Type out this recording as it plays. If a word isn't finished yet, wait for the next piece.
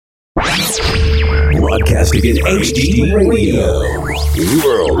Broadcasting in HD radio.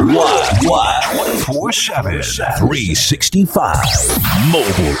 Worldwide. 24/7. 365.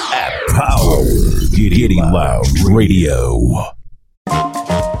 Mobile app power. Giddy Lounge Radio.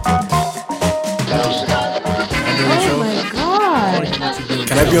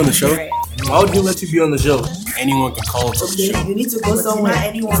 Can I be on the show? Why would you let you be on the show? Anyone can call to the show. You need to go somewhere.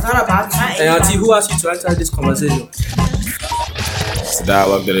 Anyone. It's not about time. Hey, Auntie, who asked you to enter this conversation? It's a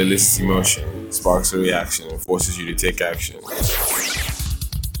dialogue that elicits emotion, sparks a reaction, and forces you to take action.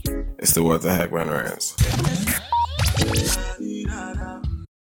 It's the What the Heck Man Rants.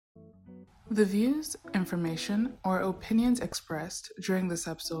 The views, information, or opinions expressed during this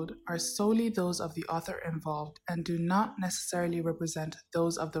episode are solely those of the author involved and do not necessarily represent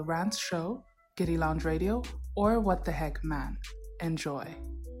those of the Rants Show, Giddy Lounge Radio, or What the Heck Man. Enjoy.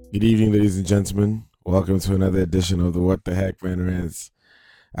 Good evening, ladies and gentlemen. Welcome to another edition of the What the Heck Man Rants.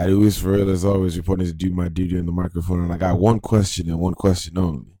 I do this for real as always, reporting to do my duty on the microphone, and I got one question and one question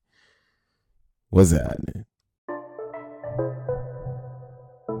only. What's that, man?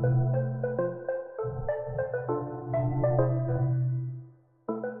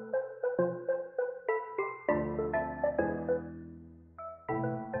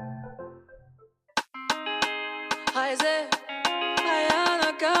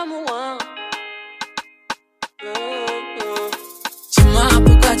 Dis-moi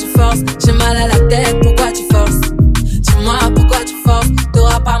pourquoi tu forces, j'ai mal à la tête, pourquoi tu forces? Dis-moi pourquoi tu forces,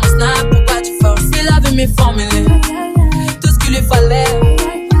 t'auras pas mon snap, pourquoi tu forces? Il avait mes formulés, tout ce qu'il lui fallait.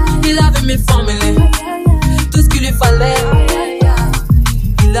 Il avait mes formulés, tout ce qu'il lui fallait.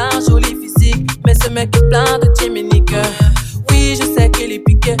 Il a un joli physique, mais ce mec est plein de timinique. Oui, je sais qu'il est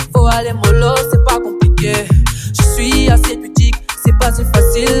piqué, faut aller mollo, c'est pas compliqué. Je suis assez pudique, c'est pas si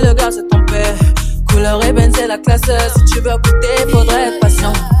facile, le gars c'est ton père. Couleur ébène, c'est la classe, si tu veux goûter, faudrait être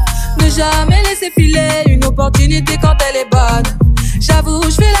patient. Ne jamais laisser filer une opportunité quand elle est bonne. J'avoue,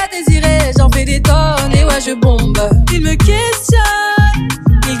 je vais la désirer, j'en fais des tonnes et ouais, je bombe. Il me questionne,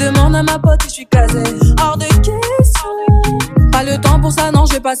 il demande à ma pote si je suis casé. Hors de question, pas le temps pour ça, non,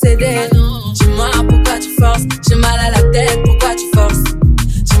 je vais pas céder. Dis-moi pourquoi tu forces, j'ai mal à la tête, pourquoi tu forces?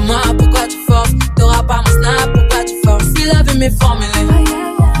 Dis-moi pourquoi tu forces, t'auras pas mon snap, pourquoi tu forces? Il avait mes formulés,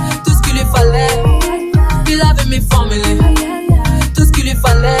 tout ce qu'il lui fallait. Il avait mes formulés, tout ce qu'il lui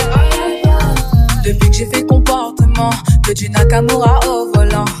fallait. Depuis que j'ai fait comportement que du Nakamura au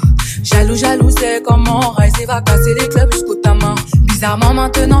volant. Jaloux, c'est comment Rise va casser les clubs jusqu'au ta main. Bizarrement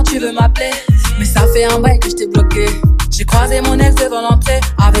maintenant tu veux m'appeler, mais ça fait un bail que je t'ai bloqué. J'ai croisé mon ex devant l'entrée,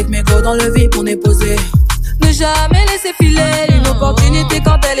 avec mes gros dans le vide on est posé. Ne jamais laisser filer une opportunité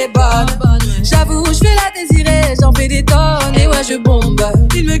quand elle est bonne. J'avoue, je vais la désirer, j'en fais des tonnes et ouais je bombe.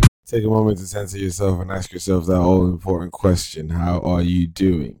 Il me Take a moment to censor yourself and ask yourself that all-important question. How are you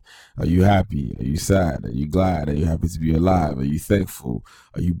doing? Are you happy? Are you sad? Are you glad? Are you happy to be alive? Are you thankful?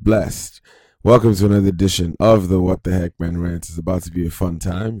 Are you blessed? Welcome to another edition of the What the Heck Man Rants. It's about to be a fun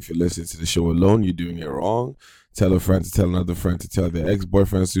time. If you're listening to the show alone, you're doing it wrong. Tell a friend to tell another friend to tell their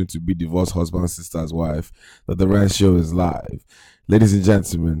ex-boyfriend, soon-to-be divorced husband, sister's wife, that the Rant Show is live. Ladies and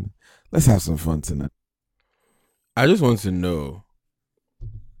gentlemen, let's have some fun tonight. I just want to know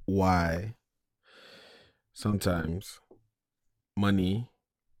why sometimes money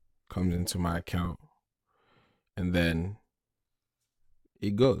comes into my account and then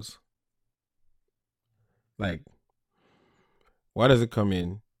it goes. Like, why does it come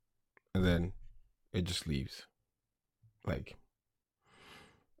in and then it just leaves? Like,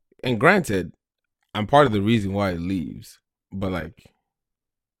 and granted, I'm part of the reason why it leaves, but like,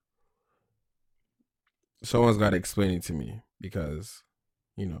 someone's got to explain it to me because,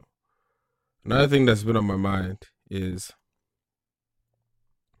 you know, another thing that's been on my mind is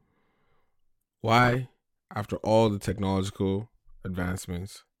why, after all the technological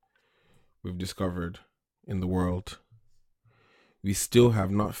advancements we've discovered in the world, we still have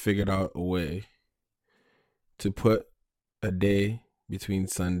not figured out a way to put a day between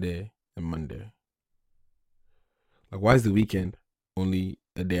Sunday and Monday. Like, why is the weekend only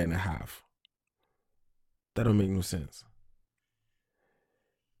a day and a half? That don't make no sense.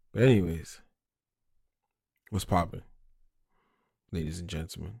 But anyways, what's poppin'? Ladies and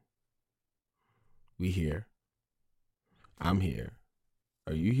gentlemen, we here. I'm here.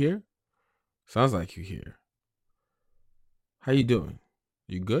 Are you here? Sounds like you here. How you doing?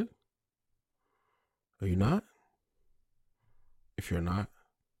 You good? Are you not? If you're not,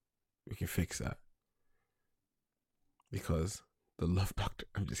 we can fix that. Because the love doctor,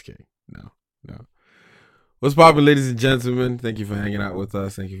 I'm just kidding. No. What's poppin', ladies and gentlemen? Thank you for hanging out with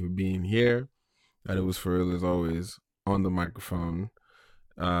us. Thank you for being here. And it was for real as always on the microphone.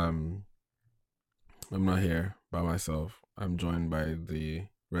 I'm not here by myself. I'm joined by the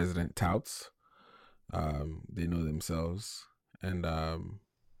resident touts. They know themselves, and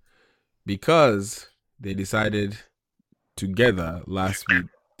because they decided together last week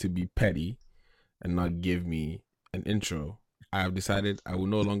to be petty and not give me an intro, I have decided I will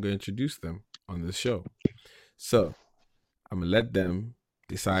no longer introduce them on this show. So I'm gonna let them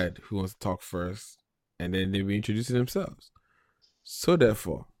decide who wants to talk first, and then they'll be introducing themselves. So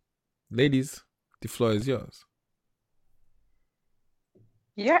therefore, ladies, the floor is yours.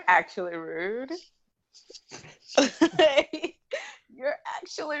 You're actually rude. You're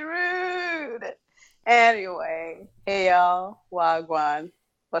actually rude. Anyway, hey y'all, Wagwan,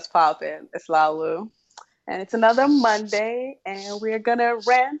 what's poppin'? It's Lalu. And it's another Monday, and we're gonna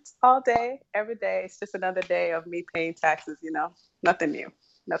rant all day, every day. It's just another day of me paying taxes, you know? Nothing new.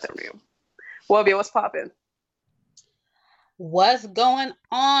 Wobia, what's poppin'? What's going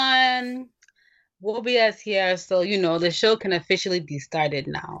on? Wobia's here, so the show can officially be started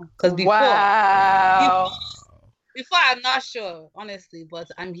now. Because before I'm not sure, honestly, but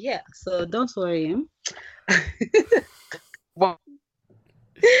I'm here, so don't worry. Well,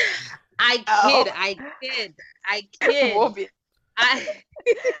 I kid. Wobia.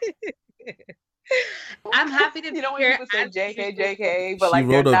 I'm happy to be when here. people say JK, but She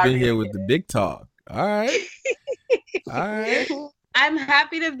rolled up in here really with the big talk. All right. I'm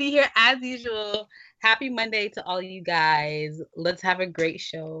happy to be here as usual. Happy Monday to all you guys. Let's have a great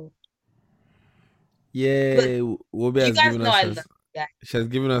show. Yay. Wobia has given us I love you guys. she has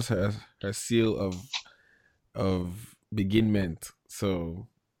given us her seal of beginment. So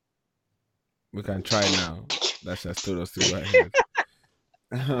we can try now. That she has told us to go ahead.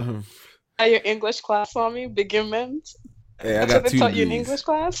 Your English class on me, beginment. Hey, I That's got what they 2 taught you in degrees. English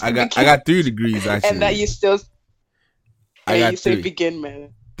class? I got 3 degrees actually. And that you still I got you say 3.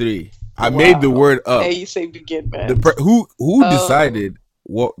 beginment. 3. I made the word up. Hey, you say beginment. Who decided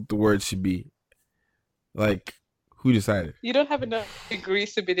what the word should be? Like, who decided? You don't have enough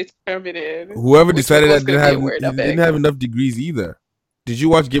degrees to be determined. Whoever decided that didn't didn't have enough degrees either. Did you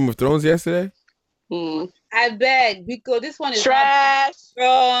watch Game of Thrones yesterday? I beg, Rico, this one is trash.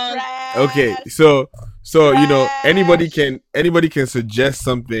 Okay, so anybody can suggest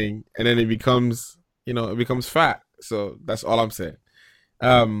something and then it becomes fat. So that's all I'm saying.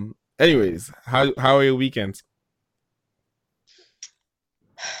 Anyways, how are your weekends?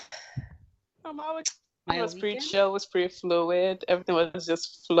 It was pretty chill. It was pretty fluid. Everything was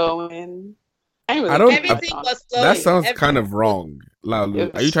just flowing. Everything was flowing. That sounds kind of wrong,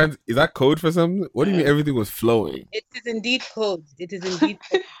 Laulu. Are you trying? Is that code for something? What do you mean everything was flowing? It is indeed code. It is indeed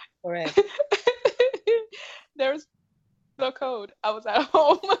code. Correct. There's no code. I was at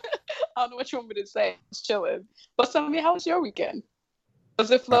home. I don't know what you want me to say. I was chilling. But tell me, how was your weekend?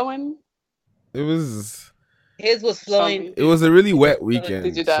 Was it flowing? It was. His was flowing. It was a really wet weekend.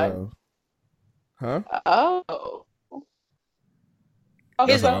 Did you die? Huh? Oh.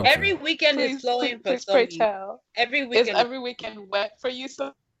 So every weekend is flowing for Pray tell. Every weekend. Is every weekend wet for you?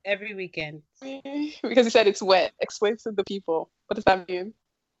 So every weekend. Because you said it's wet. Explain to the people. What does that mean?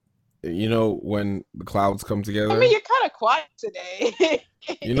 When the clouds come together. I mean, you're kind of quiet today.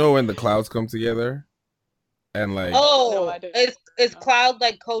 When the clouds come together, and like. Oh, no, is cloud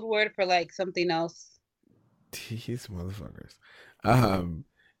like code word for like something else? These motherfuckers.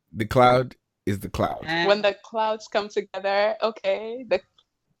 The cloud is the cloud. When the clouds come together, okay. The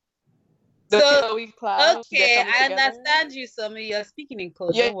flowy clouds. Okay, I understand you, Sumi. You're speaking in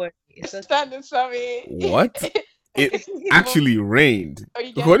code. Don't worry. It's understanding, Sumi. What? It actually rained.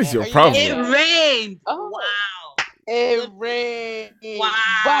 What is your problem? It rained. Oh. Wow. It rained.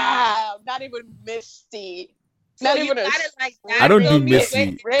 Wow. Not even misty. So Not you even got it like that. I don't do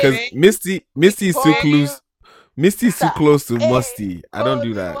misty because Misty is too close. Misty's too close to musty. I don't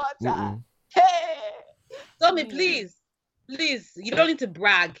do that. Sumi, please. You don't need to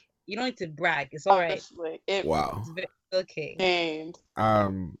brag. It's all right. Wow. It's okay. And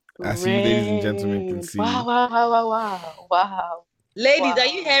as you ladies and gentlemen can see. Wow. Ladies, are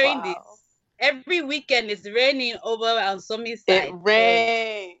you hearing this? Every weekend it's raining over on Sumi's side. It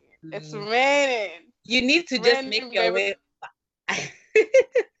rains. It's raining. You need to just make your way.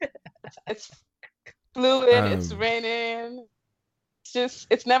 It's fluid. It's raining.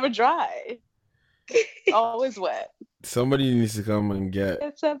 It's never dry. Always wet. Somebody needs to come and get.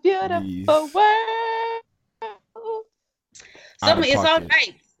 It's a beautiful world. It's all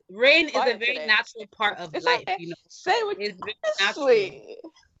right. Rain is a very natural part of life. Okay. Say what it's very natural.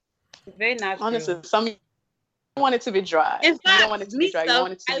 It's very natural. Honestly, want it to be dry. In You fact, don't want it to be dry. You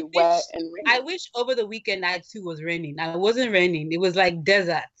want it to be wet and rainy. I wish over the weekend night too was raining. Now it wasn't raining. It was like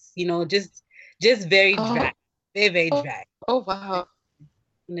deserts, just very dry. Very, very dry. Oh wow.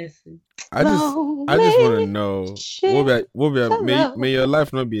 Honestly. I just want to know, may your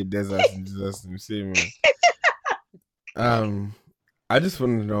life not be a desert in Jesus' name. Say, man. I just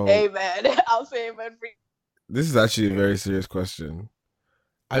want to know. Amen. I'll say amen for you. This is actually a very serious question.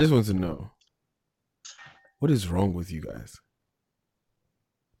 I just want to know, what is wrong with you guys?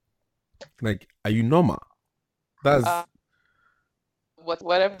 Like, are you normal? That's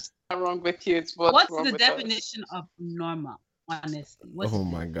whatever's wrong with you. It's what's wrong the with definition of normal? Honestly,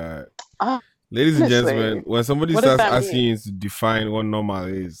 my God, ladies and gentlemen, when somebody starts asking you to define what normal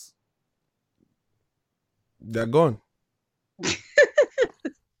is, they're gone.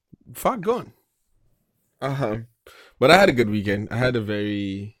 Far gone. But I had a good weekend.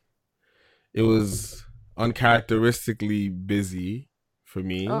 It was uncharacteristically busy for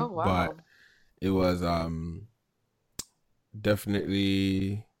me. Oh, wow. But it was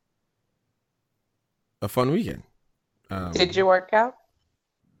definitely a fun weekend. Did you work out?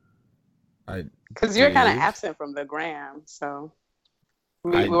 Because you're kind of did. absent from the gram, so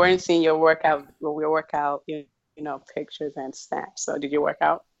we weren't seeing your workout. Pictures and snaps. So did you work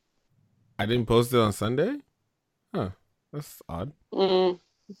out? I didn't post it on Sunday? Huh. That's odd. Mm-hmm.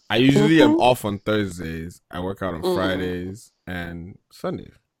 I usually am off on Thursdays. I work out on Fridays and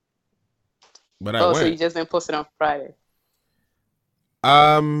Sundays. But I went. So you just didn't post it on Friday?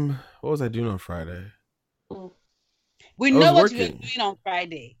 What was I doing on Friday? We know what you were doing on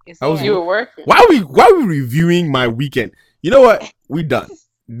Friday. You were working. Why are we reviewing my weekend? You know what? We done.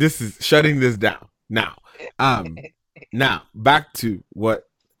 This is shutting this down now. Now back to what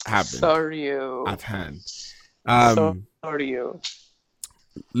happened. Sorry, at hand. Sorry.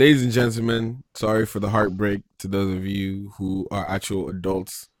 Ladies and gentlemen, sorry for the heartbreak to those of you who are actual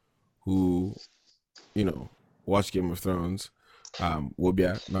adults who, watch Game of Thrones.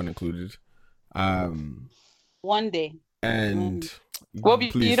 Wobia not included. One day. And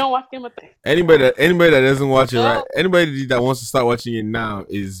Wobia, you don't watch Game of Thrones. Anybody that doesn't watch it, right? Anybody that wants to start watching it now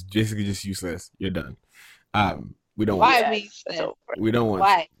is basically just useless. You're done. We don't want we don't want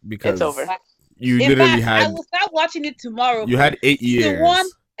Why? Because it's over. You literally had. I will start watching it tomorrow. You had 8 years.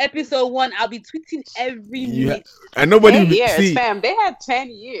 Episode 1, I'll be tweeting every minute. And nobody 8 years, see, fam. They had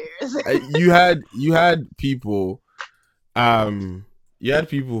 10 years. you had people,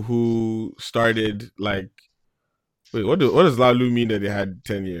 who started like. Wait, what does Lalu mean that they had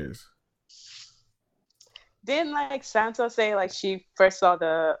 10 years? Didn't Sansa say she first saw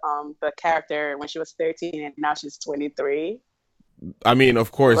the character when she was 13 and now she's 23? I mean,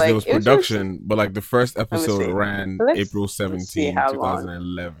 of course, there was production, but the first episode ran April 17,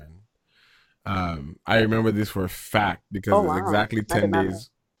 2011. I remember this for a fact because it was exactly 10 days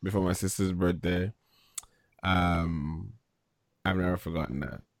before my sister's birthday. I've never forgotten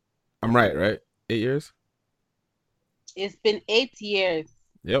that. I'm right? 8 years? It's been 8 years.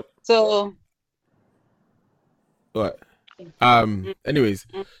 Yep. So what? Anyways,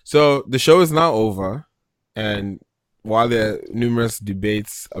 so the show is now over, and while there are numerous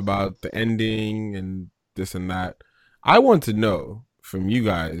debates about the ending and this and that, I want to know from you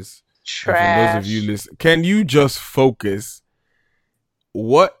guys, from those of you listening, can you just focus?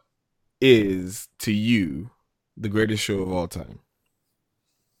 What is to you the greatest show of all time?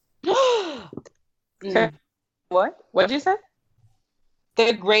 What? What did you say?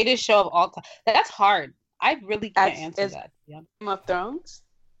 The greatest show of all time. That's hard. I really can't answer that. Yeah. Game of Thrones?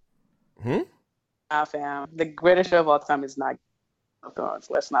 Fam. The greatest show of all time is not Game of Thrones.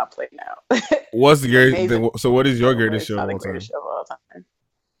 Let's not play now. What's the greatest? So what is your greatest show of all time?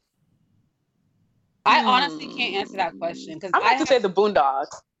 I honestly can't answer that question because I have to say the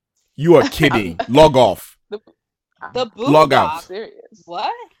Boondocks. You are kidding. Log off. The Boondocks. Log out. Serious.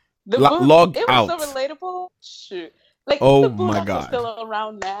 What? Log out. It was so relatable. Shoot. Oh the my God. Are still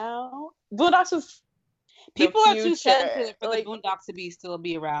around now. Boondocks was. People are too sensitive for the Boondocks to still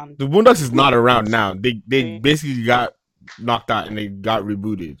be around. The Boondocks is not around now. They basically got knocked out and they got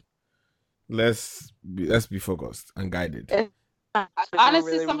rebooted. Let's be focused and guided.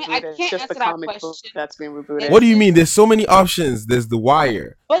 Honestly, I can't answer that question. That's being rebooted. What do you mean? There's so many options. There's The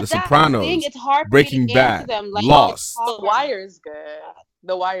Wire, The Sopranos, it's hard Breaking Bad, Lost. The Wire is good.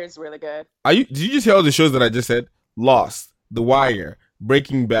 The Wire is really good. Did you just hear all the shows that I just said? Lost, The Wire,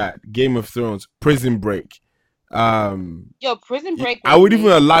 Breaking Bad, Game of Thrones, Prison Break. Prison Break. I would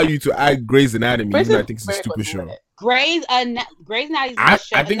even allow you to add Grey's Anatomy, even though I think it's a stupid show. Grey's Anatomy is a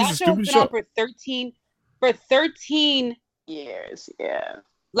show. I think it's a stupid show. For 13 years, yeah.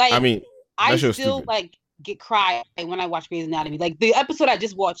 I still get cry when I watch Grey's Anatomy. Like the episode I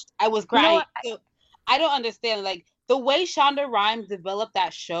just watched, I was crying. So I don't understand. Like the way Shonda Rhimes developed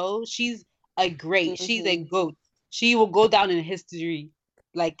that show, she's a GOAT. She will go down in history,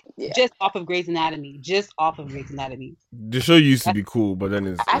 like just off of Grey's Anatomy. The show used to be cool, but then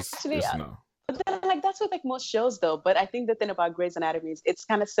it's no. But then, like, that's with like most shows, though. But I think the thing about Grey's Anatomy is it's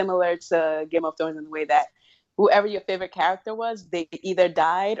kind of similar to Game of Thrones in the way that whoever your favorite character was, they either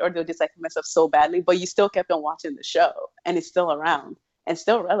died or they'll just like mess up so badly, but you still kept on watching the show, and it's still around and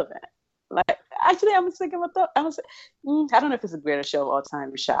still relevant. Like, actually, I'm thinking about I don't know if it's the greatest show of all time,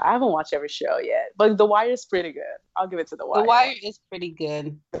 Rashad. I haven't watched every show yet, but The Wire is pretty good. I'll give it to The Wire. The Wire is pretty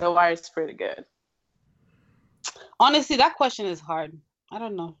good. The Wire is pretty good. Honestly, that question is hard. I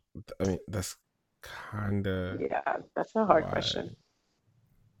don't know. I mean, that's kind of... Yeah, that's a hard question.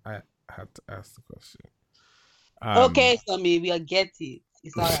 I had to ask the question. Okay, so maybe I'll get it.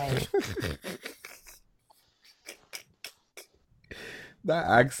 It's all right. That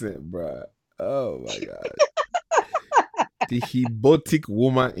accent, bro. Oh, my God. The Hibotic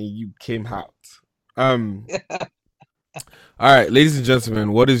woman in you came out. All right, ladies and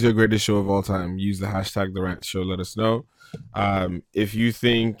gentlemen, what is your greatest show of all time? Use the hashtag The Rant Show. Let us know. If you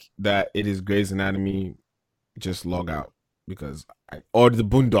think that it is Grey's Anatomy, just log out or the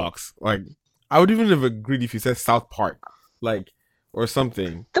Boondocks. Like, I would even have agreed if you said South Park, like, or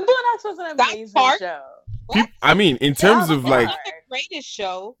something. The Boondocks was an amazing show. I mean, in terms of like the greatest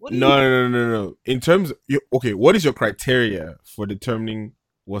show. No. In terms of, okay, what is your criteria for determining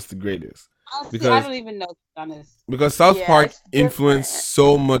what's the greatest? Honestly, I don't even know, to be honest. Because South Park influenced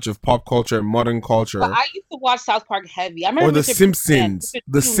so much of pop culture and modern culture. But I used to watch South Park heavy. I remember or The Simpsons.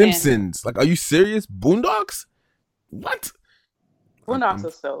 The Simpsons. Like, are you serious? Boondocks? What? Boondocks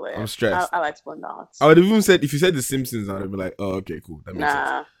is so lit. I'm stressed. I like Boondocks. I would have even said, if you said The Simpsons, I would be like, oh, okay, cool. That makes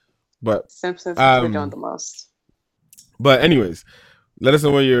sense. But Simpsons is doing the most. But anyways, let us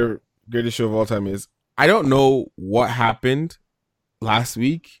know what your greatest show of all time is. I don't know what happened last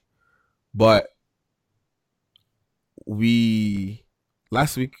week, but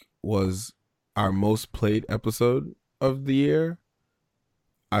last week was our most played episode of the year.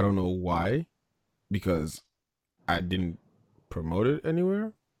 I don't know why, because I didn't promote it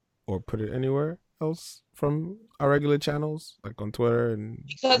anywhere or put it anywhere else from our regular channels, like on Twitter and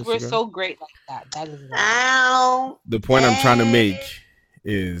because Instagram. We're so great like that. That is the point I'm trying to make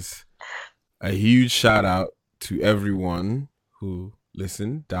is a huge shout out to everyone who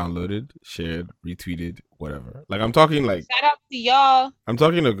listened, downloaded, shared, retweeted, whatever. Like, I'm talking like shout out to y'all. I'm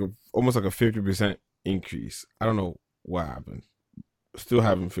talking like almost like a 50% increase. I don't know what happened. Still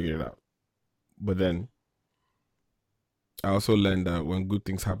haven't figured it out. But then I also learned that when good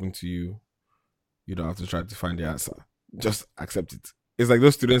things happen to you, you don't have to try to find the answer. Just accept it. It's like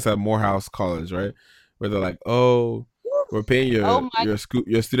those students at Morehouse College, right? Where they're like, "Oh, we're paying your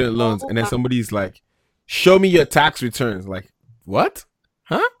student loans," and then somebody's like, "Show me your tax returns." Like, what?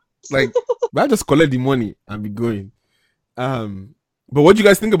 Huh? Like, I just collect the money and be going. But what do you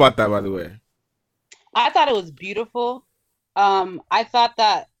guys think about that, by the way? I thought it was beautiful. I thought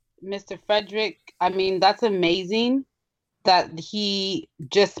that Mr. Frederick, I mean, that's amazing that he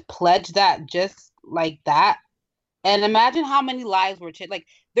just pledged that just like that. And imagine how many lives were changed. Like,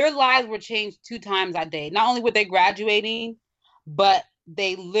 their lives were changed 2 times that day. Not only were they graduating, but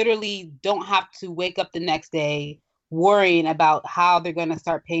they literally don't have to wake up the next day worrying about how they're going to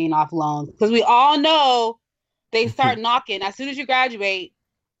start paying off loans. Because we all know they start knocking as soon as you graduate.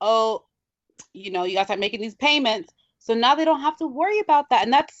 Oh, you got to start making these payments. So now they don't have to worry about that.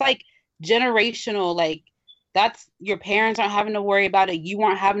 And that's like generational. Like, that's your parents aren't having to worry about it. You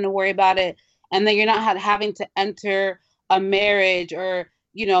aren't having to worry about it. And then you're not having to enter a marriage or,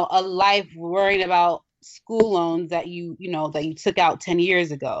 a life worrying about school loans that you took out 10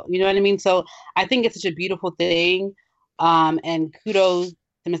 years ago. You know what I mean? So I think it's such a beautiful thing. And kudos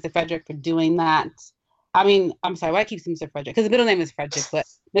to Mr. Frederick for doing that. I mean, I'm sorry, why I keep saying Mr. Frederick? Because the middle name is Frederick, but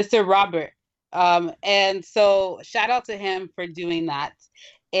Mr. Robert. And so shout out to him for doing that.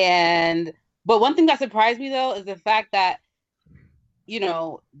 But one thing that surprised me, though, is the fact that,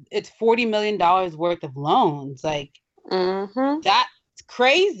 it's $40 million worth of loans. Like, that's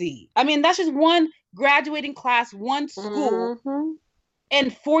crazy. I mean, that's just one graduating class, one school,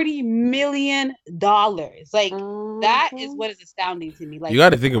 and $40 million. Like, that is what is astounding to me. Like, you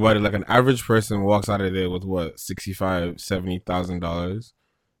got to think about it. Like, an average person walks out of there with what, $65,000-$70,000,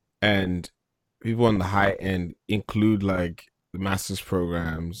 and people on the high end include like the master's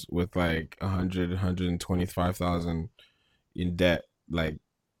programs with like $125,000 in debt. Like,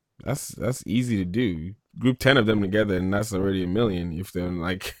 that's easy to do. Group 10 of them together, and that's already $1 million if they're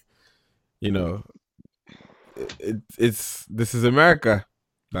like, this is America.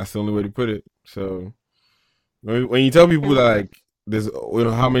 That's the only way to put it. So when you tell people that like there's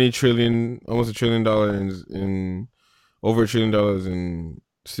how many trillion, almost $1 trillion in over $1 trillion in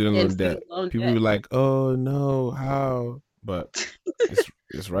student loan debt, people be like, oh no, how? But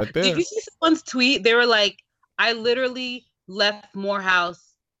it's right there. Did you see someone's tweet? They were like, I literally left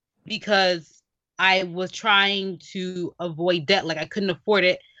Morehouse because I was trying to avoid debt, like I couldn't afford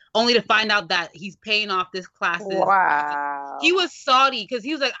it, only to find out that he's paying off this classes. Wow. He was salty because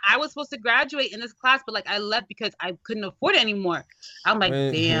he was like, I was supposed to graduate in this class, but like I left because I couldn't afford it anymore. I'm like,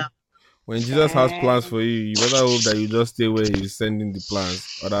 damn. When Jesus has plans for you better hope that you just stay where he's sending the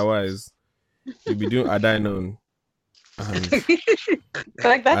plans. Otherwise, you'll be doing Adainone.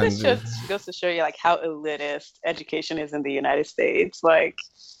 Like that just goes to show you like how elitist education is in the United States. Like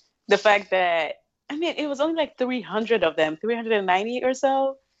the fact that it was only like 300 of them, 390 or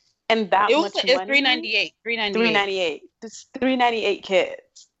so, and that it was much it's money. 398. Just 398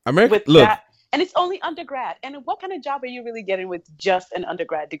 kids. America, look. And it's only undergrad. And what kind of job are you really getting with just an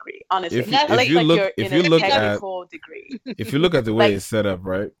undergrad degree? Honestly, if you look at the way like, it's set up,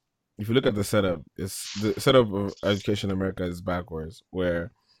 right? If you look at the setup, it's the setup of education in America is backwards,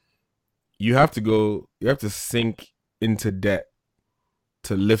 where you have to sink into debt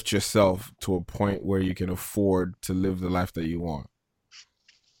to lift yourself to a point where you can afford to live the life that you want.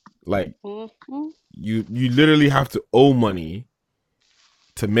 Like you literally have to owe money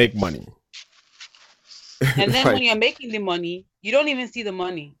to make money. And then when you're making the money, you don't even see the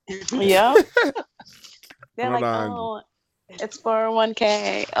money. Yeah. They're like, oh, it's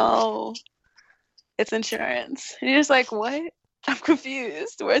 401k. Oh, it's insurance. And you're just like, what? I'm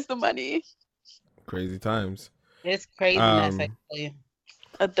confused. Where's the money? Crazy times. It's craziness, I tell you.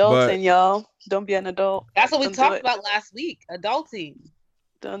 Adulting, y'all. Don't be an adult. That's what we talked about last week. Adulting.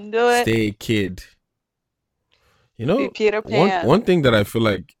 Don't do it. Stay a kid. You know, be Peter Pan. One thing that I feel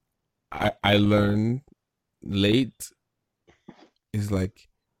like I learned late is like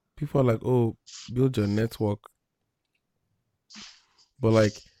people are like, oh, build your network. But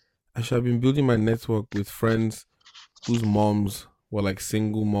like I should have been building my network with friends whose moms were like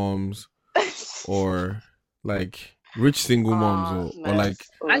single moms or like rich single moms or like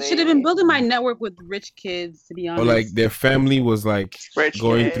I should have been building my network with rich kids, to be honest. Or like their family was like rich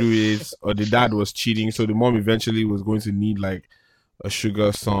going kids. through it, or the dad was cheating, so the mom eventually was going to need like a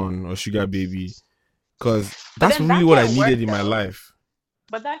sugar son or sugar baby. Because that's really what I needed in my life.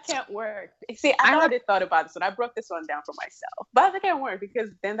 But that can't work. See, I already thought about this, and I broke this one down for myself. But that can't work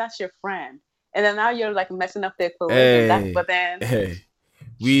because then that's your friend, and then now you're like messing up their equilibrium.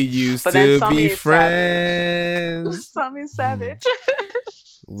 We used to be friends. Something savage.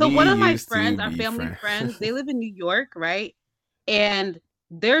 So one of my friends, our family friends, they live in New York, right? And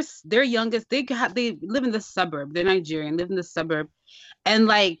their youngest, they live in the suburb. They're Nigerian, live in the suburb, and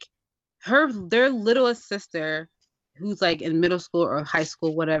like their littlest sister, who's like in middle school or high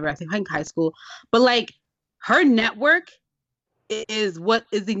school, whatever. I think high school, but like her network is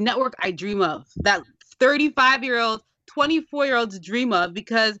the network I dream of. That 35-year-old, 24-year-olds dream of,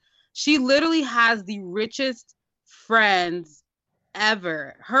 because she literally has the richest friends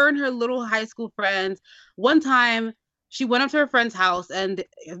ever. Her and her little high school friends. One time she went up to her friend's house and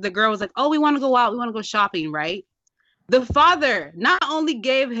the girl was like, oh, we want to go out. We want to go shopping, right? The father not only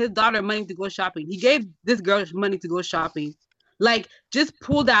gave his daughter money to go shopping, he gave this girl money to go shopping. Like, just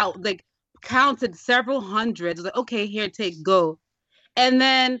pulled out, like, counted several hundreds. Like, okay, here, take, go. And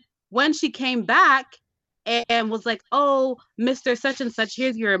then when she came back and was like, oh, Mr. Such and Such,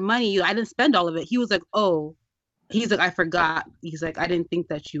 here's your money. I didn't spend all of it. He was like, oh. He's like, I forgot. He's like, I didn't think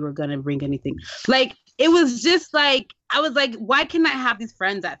that you were going to bring anything. Like, it was just like, I was like, why can't I have these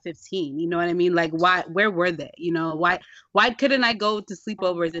friends at 15? You know what I mean? Like, where were they? You know, why couldn't I go to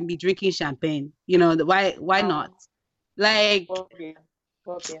sleepovers and be drinking champagne? You know, why not? Like,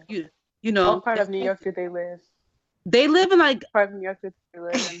 you know. What part of New York do they live? They live in like part of New York do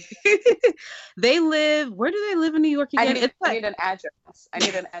they live in? Where do they live in New York again? I need an address.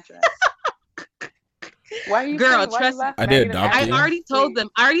 Why are you Girl, trust me. I already told them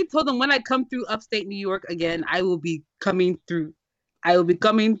when I come through upstate New York again, I will be coming through. Because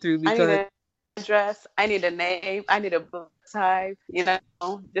I need an address. I need a name. I need a blood type. You know,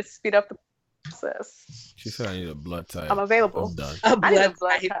 just speed up the process. She said I need a blood type. I'm available. I'm done. I need a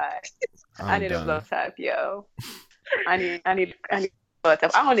blood type. I need a blood type, yo. I need blood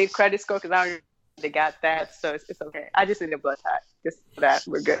type. I don't need credit score because I already got that, so it's okay. I just need a blood type. Just for that,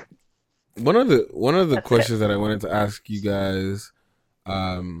 we're good. One of the questions that I wanted to ask you guys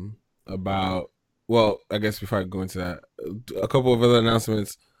about, well, I guess before I go into that, a couple of other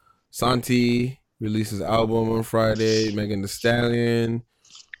announcements. Santi released his album on Friday. Megan Thee Stallion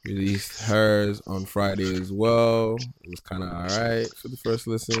released hers on Friday as well. It was kind of all right for the first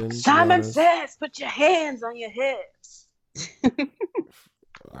listen. Simon Says, put your hands on your hips. Did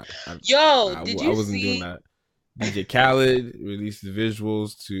you I wasn't see? doing that. DJ Khaled released the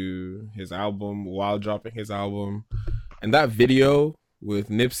visuals to his album while dropping his album, and that video with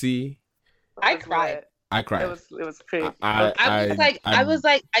Nipsey, I cried. It was pretty. I was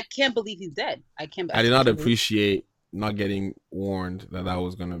like, I can't believe he's dead. I did not appreciate not getting warned that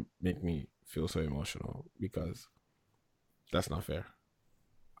was gonna make me feel so emotional, because that's not fair.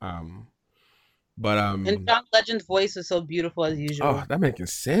 And John Legend's voice is so beautiful as usual. Oh, that man can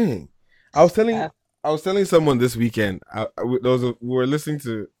sing. I was telling someone this weekend. We were listening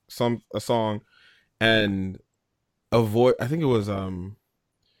to a song, and a voice. I think it was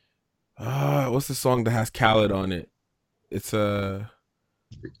what's the song that has Khaled on it? It's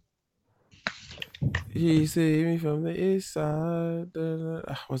He saved me from the east side.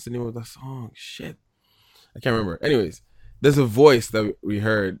 What's the name of that song? Shit, I can't remember. Anyways, there's a voice that we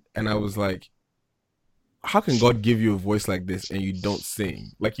heard, and I was like, how can God give you a voice like this and you don't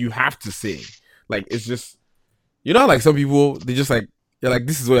sing? Like, you have to sing. Like, it's just, like some people, they just like, you're like,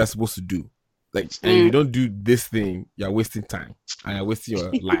 this is what you're supposed to do. Like, and if you don't do this thing, you're wasting time and you're wasting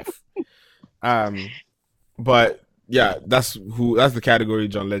your life. But yeah, that's the category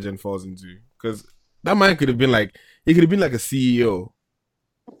John Legend falls into. Because that man could have been like, he could have been like a CEO.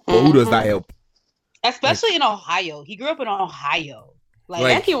 But who does that help? Especially in Ohio. He grew up in Ohio.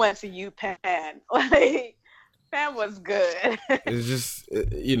 And he went to UPenn. Like, Penn was good. It's just,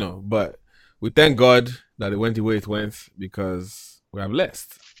 but we thank God that it went the way it went, because we are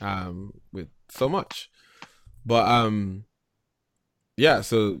blessed with so much. But yeah,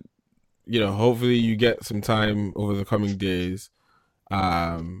 so hopefully you get some time over the coming days,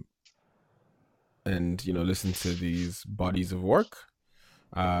 and listen to these bodies of work,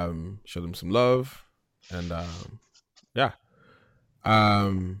 show them some love, and yeah.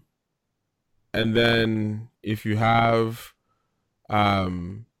 And then if you have a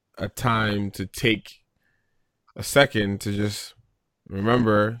time to take a second to just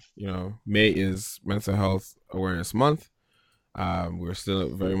remember, May is Mental Health Awareness Month. We're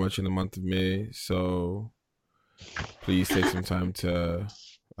still very much in the month of May, so please take some time to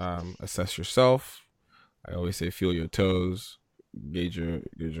assess yourself. I always say feel your toes, gauge your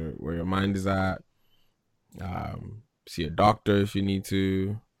where your mind is at. See a doctor if you need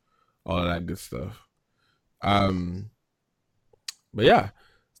to, all of that good stuff. But yeah,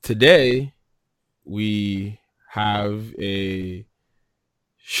 today we have a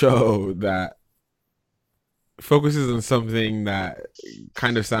show that focuses on something that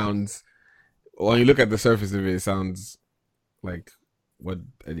kind of sounds, when you look at the surface of it, it sounds like, what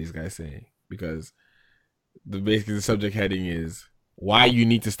are these guys saying? Because basically the subject heading is why you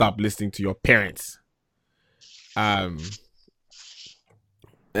need to stop listening to your parents. And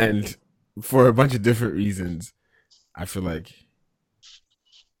for a bunch of different reasons, I feel like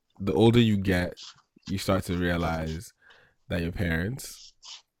the older you get, you start to realize that your parents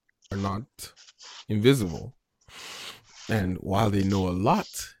are not invisible. And while they know a lot,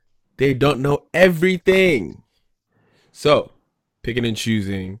 they don't know everything. So, picking and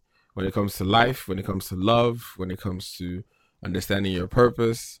choosing when it comes to life, when it comes to love, when it comes to understanding your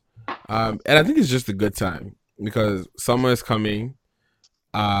purpose. And I think it's just a good time, because summer is coming,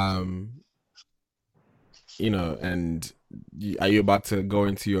 and are you about to go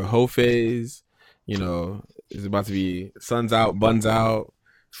into your hoe phase? It's about to be sun's out, buns out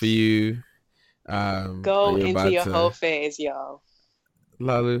for you. Go into your hoe phase, y'all.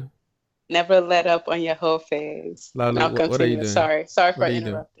 Lalu, never let up on your hoe phase. Lalu, what are you doing? Sorry for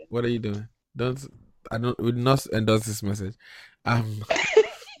interrupting. What are you doing? Would not endorse this message. But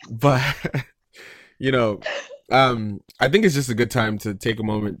I think it's just a good time to take a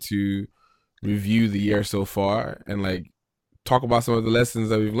moment to review the year so far and talk about some of the lessons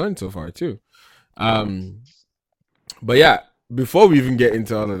that we've learned so far too. But yeah, before we even get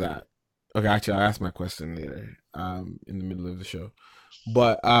into all of that, okay, actually I'll ask my question later, in the middle of the show.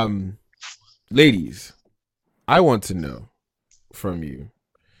 But ladies, I want to know from you,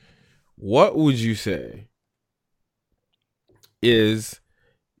 what would you say is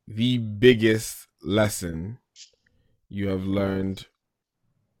the biggest lesson you have learned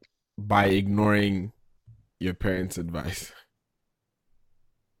by ignoring your parents' advice?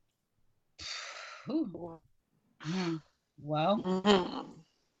 Well,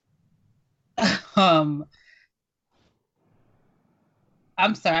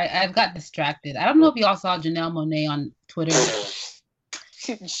 I'm sorry, I got distracted. I don't know if y'all saw Janelle Monáe on Twitter.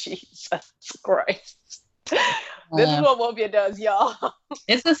 Jesus Christ. This is what Mobia does, y'all.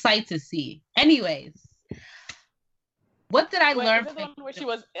 It's a sight to see. Anyways, what did I learn? Is it the one where she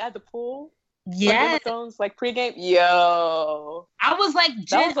was at the pool? Yes. Like Game of Thrones, like pregame? Yo. I was like,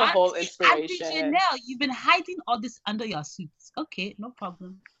 Jen, that was a whole inspiration. Janelle, you've been hiding all this under your suits. Okay, no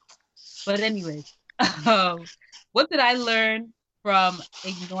problem. But anyways, what did I learn from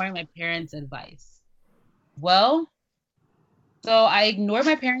ignoring my parents' advice? Well, so I ignored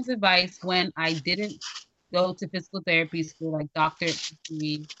my parents' advice when I didn't go to physical therapy school, like doctorate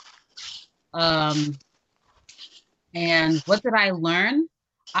degree. And what did I learn?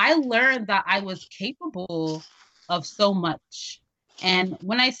 I learned that I was capable of so much. And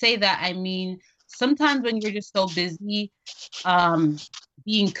when I say that, I mean, sometimes when you're just so busy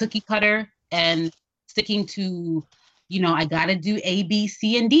being cookie cutter and sticking to, I got to do A, B,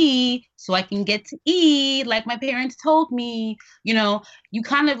 C, and D so I can get to E, like my parents told me, you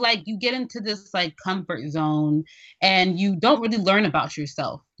kind of like, you get into this like comfort zone and you don't really learn about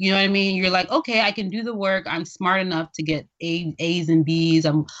yourself. You know what I mean? You're like, okay, I can do the work. I'm smart enough to get A's and B's.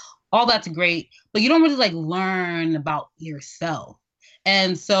 All that's great, but you don't really like learn about yourself.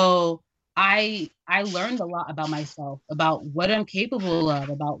 And so I learned a lot about myself, about what I'm capable of,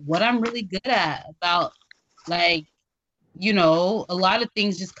 about what I'm really good at, about like, a lot of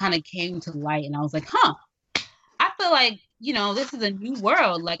things just kind of came to light, and I was like, I feel like, this is a new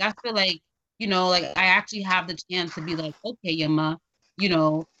world. Like, I feel like, like I actually have the chance to be like, okay, Yama,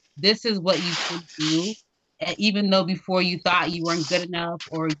 this is what you can do. Even though before you thought you weren't good enough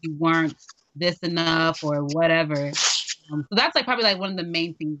or you weren't this enough or whatever. So that's like probably like one of the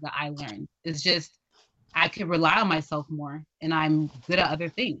main things that I learned. It's just I could rely on myself more and I'm good at other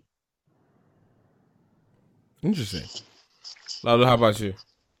things. Interesting. Lalo, how about you?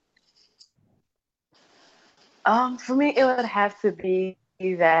 For me, it would have to be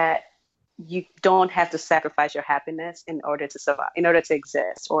that you don't have to sacrifice your happiness in order to survive, in order to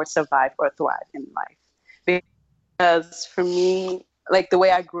exist or survive or thrive in life. Because for me, like the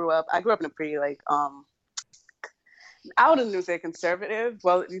way I grew up in a pretty like I wouldn't say conservative.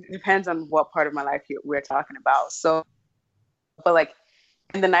 Well, it depends on what part of my life we're talking about. So, but like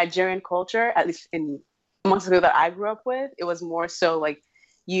in the Nigerian culture, at least in amongst the people that I grew up with, it was more so like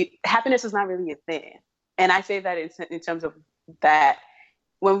happiness is not really a thing. And I say that in terms of that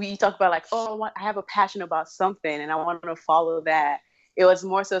when we talk about like, I have a passion about something and I want to follow that, it was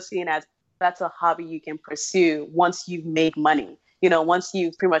more so seen as that's a hobby you can pursue once you've made money. Once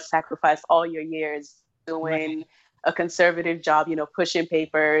you've pretty much sacrificed all your years doing a conservative job, pushing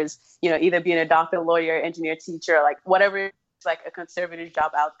papers, either being a doctor, lawyer, engineer, teacher, like whatever is like a conservative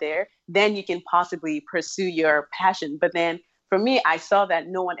job out there, then you can possibly pursue your passion. But then for me, I saw that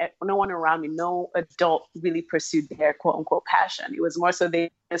no one around me, no adult really pursued their quote unquote passion. It was more so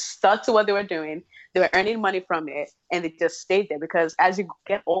they just stuck to what they were doing. They were earning money from it and they just stayed there because as you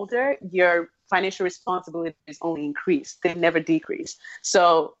get older, your financial responsibilities only increase. They never decrease.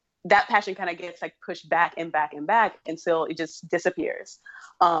 So that passion kind of gets like pushed back and back and back until it just disappears.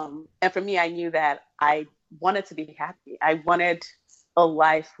 And for me, I knew that I wanted to be happy. I wanted a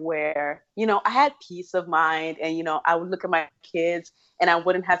life where, I had peace of mind and, I would look at my kids and I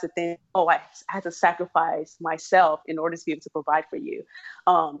wouldn't have to think, I had to sacrifice myself in order to be able to provide for you.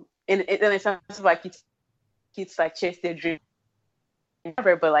 And it sounds like kids like chase their dreams,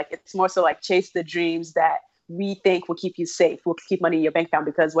 but like, it's more so like chase the dreams that we think will keep you safe, will keep money in your bank account,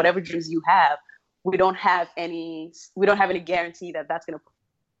 because whatever dreams you have, we don't have any guarantee that that's going to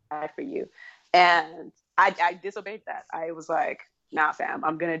provide for you. And I disobeyed that. I was like, nah, fam,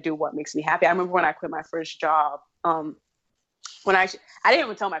 I'm going to do what makes me happy. I remember when I quit my first job, when I didn't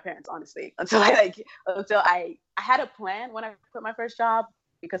even tell my parents, honestly, until I had a plan when I quit my first job,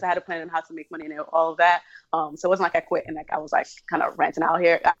 because I had a plan on how to make money and all of that. So it wasn't like I quit and like I was like kind of ranting out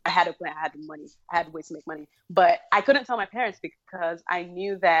here. I had a plan, I had the money, I had ways to make money. But I couldn't tell my parents because I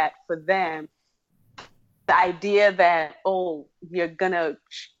knew that for them, the idea that, you're gonna,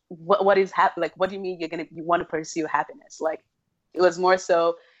 what is happening? Like, what do you mean you want to pursue happiness? Like, it was more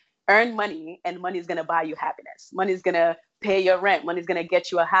so earn money and money is going to buy you happiness. Money is going to pay your rent. Money is going to get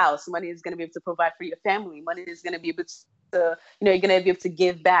you a house. Money is going to be able to provide for your family. Money is going to be able to, you're going to be able to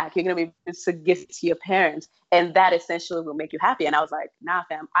give back. You're going to be able to give to your parents. And that essentially will make you happy. And I was like, nah,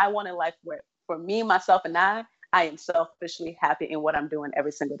 fam, I want a life where for me, myself, and I am selfishly happy in what I'm doing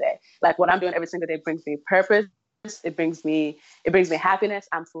every single day. Like what I'm doing every single day brings me purpose. It brings me happiness.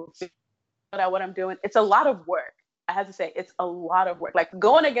 I'm fulfilled at what I'm doing. It's a lot of work. I have to say, it's a lot of work. Like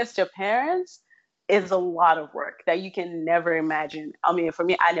going against your parents is a lot of work that you can never imagine. I mean, for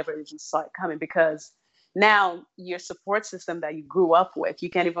me, I never even saw it coming because now your support system that you grew up with, you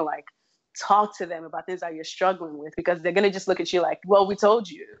can't even like talk to them about things that you're struggling with because they're gonna just look at you like, well, we told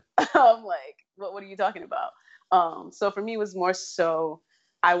you. I'm like, what are you talking about? So for me, it was more so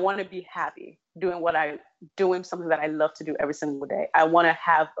I want to be happy doing something that I love to do every single day. I want to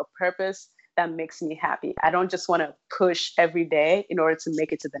have a purpose that makes me happy. I don't just want to push every day in order to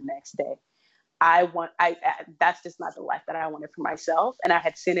make it to the next day. That's just not the life that I wanted for myself. And I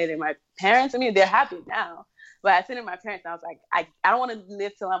had seen it in my parents. I mean, they're happy now, but I seen it in my parents and I was like, I don't want to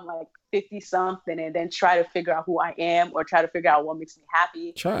live till I'm like 50 something and then try to figure out who I am or try to figure out what makes me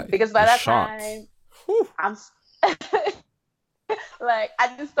happy. Because by that time, I'm like,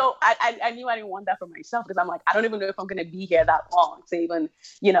 I just don't, I knew I didn't want that for myself because I'm like, I don't even know if I'm going to be here that long to even,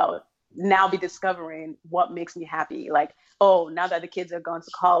 now be discovering what makes me happy. Like, oh, now that the kids are gone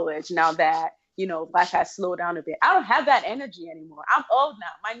to college, now that, life has slowed down a bit. I don't have that energy anymore. I'm old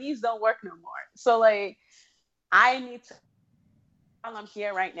now. My knees don't work no more. So like, I need to, while I'm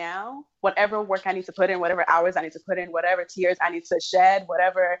here right now, whatever work I need to put in, whatever hours I need to put in, whatever tears I need to shed,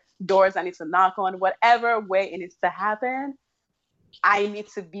 whatever doors I need to knock on, whatever way it needs to happen, I need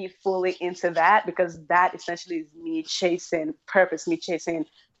to be fully into that because that essentially is me chasing purpose, me chasing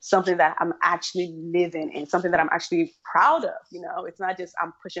something that I'm actually living in, something that I'm actually proud of. It's not just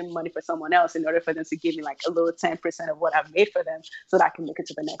I'm pushing money for someone else in order for them to give me like a little 10% of what I've made for them so that I can make it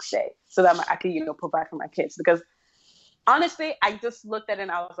to the next day, so that I can, provide for my kids. Because honestly, I just looked at it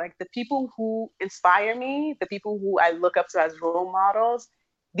and I was like, the people who inspire me, the people who I look up to as role models,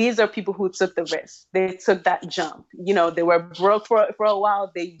 these are people who took the risk. They took that jump. They were broke for a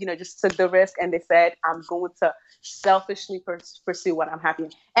while. They, just took the risk and they said, I'm going to selfishly pursue what I'm happy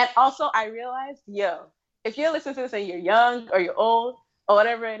in. And also I realized, if you're listening to this and you're young or you're old or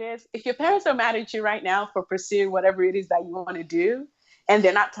whatever it is, if your parents are mad at you right now for pursuing whatever it is that you want to do, and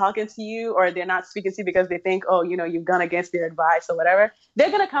they're not talking to you or they're not speaking to you because they think, oh, you've gone against their advice or whatever,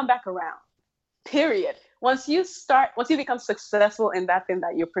 they're going to come back around, period. Once you become successful in that thing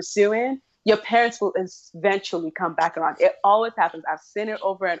that you're pursuing, your parents will eventually come back around. It always happens. I've seen it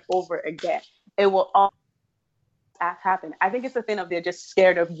over and over again. It will always happen. I think it's a thing of they're just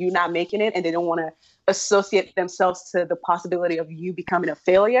scared of you not making it and they don't want to associate themselves to the possibility of you becoming a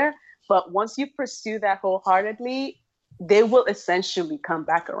failure. But once you pursue that wholeheartedly, they will essentially come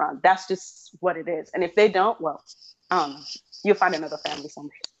back around. That's just what it is. And if they don't, well, I don't know. You'll find another family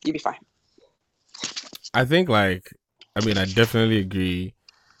somewhere. You'll be fine. I think I definitely agree.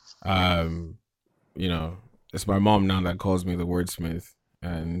 It's my mom now that calls me the wordsmith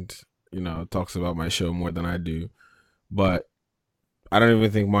and, talks about my show more than I do. But I don't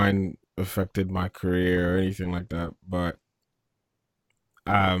even think mine affected my career or anything like that. But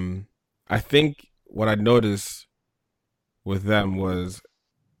I think what I noticed with them was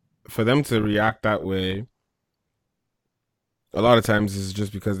for them to react that way, a lot of times it's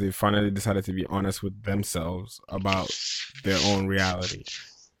just because they finally decided to be honest with themselves about their own reality,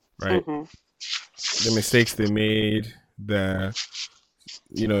 right? Mm-hmm. The mistakes they made,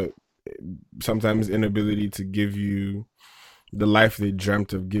 sometimes inability to give you the life they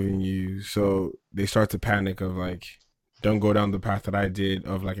dreamt of giving you. So they start to panic of like, don't go down the path that I did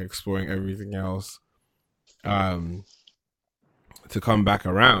of like exploring everything else, to come back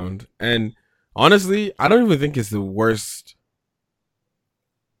around. And honestly, I don't even think it's the worst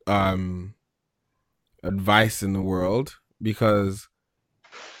advice in the world, because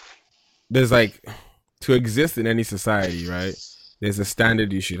there's like, to exist in any society, right, there's a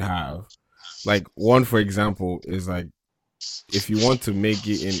standard you should have. Like one, for example, is like, if you want to make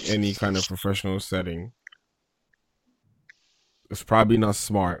it in any kind of professional setting, it's probably not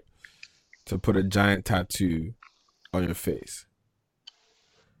smart to put a giant tattoo on your face.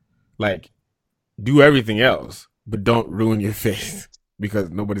 Like, do everything else, but don't ruin your face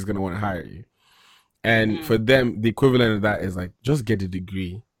because nobody's going to want to hire you. And for them, the equivalent of that is like, just get a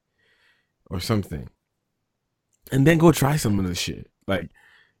degree or something. And then go try some of this shit. Like,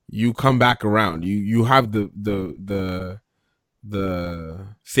 you come back around. You have the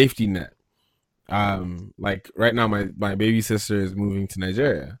safety net. Like right now, my baby sister is moving to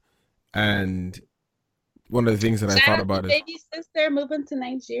Nigeria, and one of the things that I thought about is baby sister moving to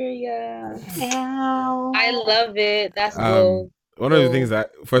Nigeria. I love it. That's cool. One of the things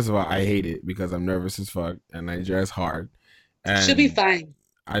that, first of all, I hate it because I'm nervous as fuck, and Nigeria's hard. And she'll be fine.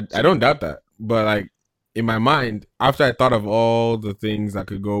 I don't doubt that, but like in my mind, after I thought of all the things that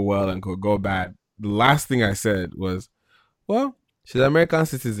could go well and could go bad, the last thing I said was, well, she's an American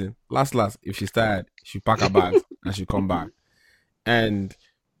citizen. Last, if she's tired, she pack her bags and she come back. And,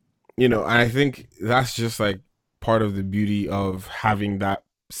 I think that's just like part of the beauty of having that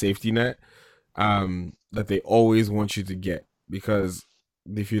safety net. that they always want you to get. Because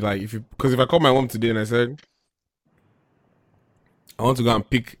if I called my mom today and I said I want to go and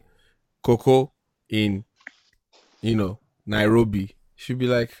pick cocoa in, Nairobi, she'd be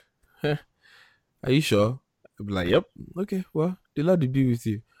like, are you sure? I'd be like, yep. Okay, well, the Lord will be with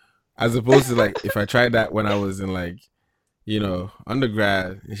you. As opposed to like if I tried that when I was in like,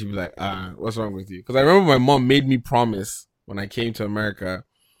 undergrad, and she'd be like, what's wrong with you? Because I remember my mom made me promise when I came to America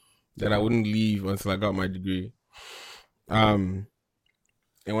that I wouldn't leave until I got my degree. And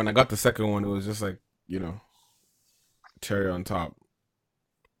when I got the second one, it was just like, cherry on top.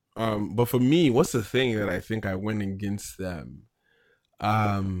 But for me, what's the thing that I think I went against them?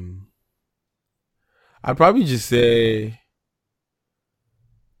 I'd probably just say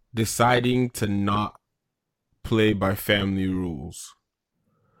deciding to not play by family rules.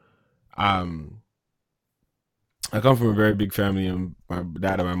 I come from a very big family on my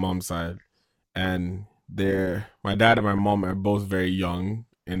dad and my mom's side, and my dad and my mom are both very young,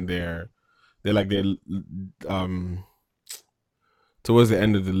 and they're towards the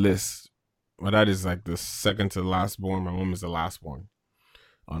end of the list. My dad is like the second to the last born. My mom is the last born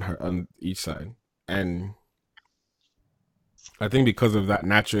on each side, and I think because of that,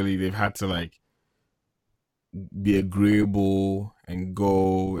 naturally they've had to like be agreeable and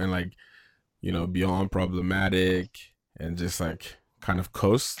go and like be unproblematic and just like kind of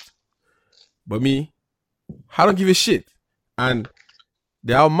coast. But me, I don't give a shit, and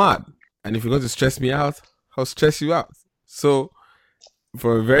they're all mad. And if you're going to stress me out, I'll stress you out. So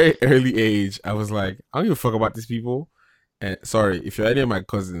for a very early age, I was like, I don't give a fuck about these people. And sorry, if you're any of my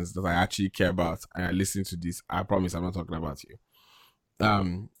cousins that I actually care about and I listen to this, I promise I'm not talking about you.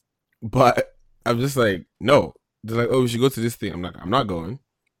 But I'm just like, no. They're like, oh, we should go to this thing. I'm like, I'm not going.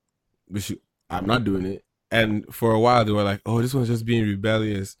 I'm not doing it. And for a while, they were like, oh, this one's just being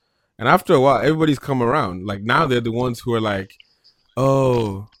rebellious. And after a while, everybody's come around. Like now they're the ones who are like,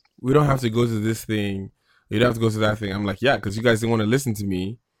 oh, we don't have to go to this thing. You don't have to go to that thing. I'm like, yeah, because you guys didn't want to listen to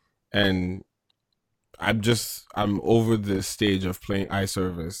me. And I'm over the stage of playing eye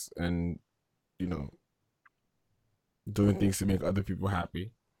service and, doing things to make other people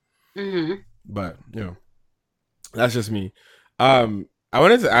happy. Mm-hmm. But, that's just me. I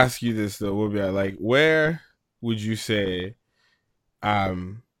wanted to ask you this though, Wobia, like, where would you say,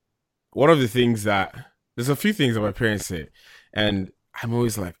 one of the things there's a few things that my parents say, and I'm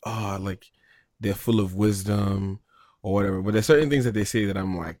always like, oh, like, they're full of wisdom or whatever. But there's certain things that they say that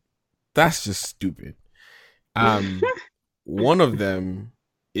I'm like, that's just stupid. One of them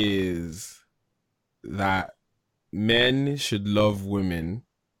is that men should love women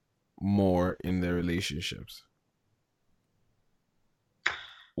more in their relationships.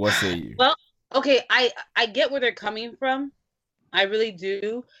 What say you? Well, okay, I get where they're coming from. I really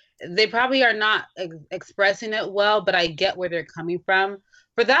do. They probably are not expressing it well, but I get where they're coming from.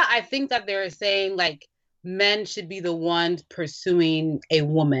 For that, I think that they're saying like men should be the ones pursuing a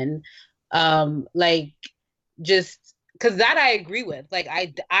woman. Like just because that I agree with. Like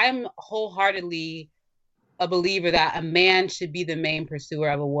I'm wholeheartedly a believer that a man should be the main pursuer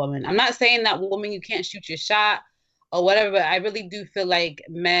of a woman. I'm not saying that woman, you can't shoot your shot or whatever, but I really do feel like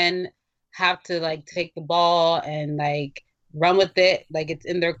men have to like take the ball and like run with it, like it's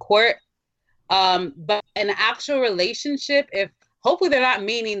in their court. But in an actual relationship, if hopefully they're not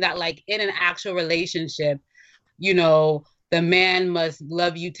meaning that like in an actual relationship, the man must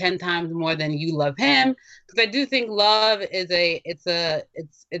love you 10 times more than you love him. Because I do think love is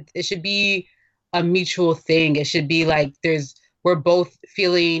it should be a mutual thing. It should be like we're both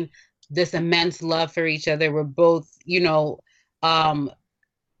feeling this immense love for each other. We're both, we're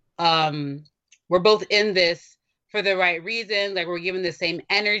both in this for the right reason. Like we're giving the same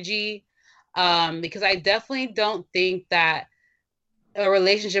energy. Because I definitely don't think that a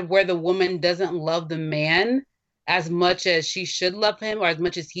relationship where the woman doesn't love the man as much as she should love him or as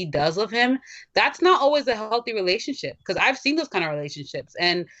much as he does love him, that's not always a healthy relationship. Because I've seen those kind of relationships,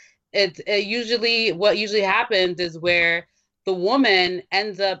 and what usually happens is where the woman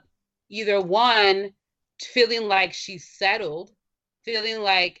ends up either one feeling like she's settled, feeling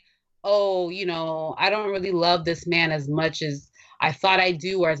like, oh, I don't really love this man as much as I thought I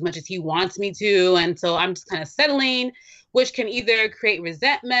do, or as much as he wants me to. And so I'm just kind of settling, which can either create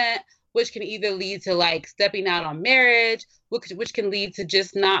resentment, which can either lead to like stepping out on marriage, which can lead to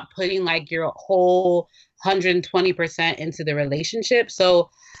just not putting like your whole 120% into the relationship. So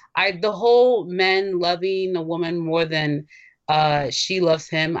the whole men loving a woman more than she loves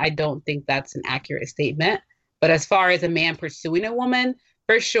him, I don't think that's an accurate statement. But as far as a man pursuing a woman,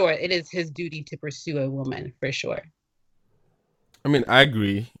 for sure, it is his duty to pursue a woman, for sure. I mean, I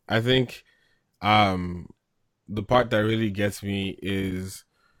agree. I think the part that really gets me is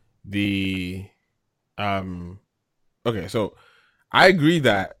the okay, so I agree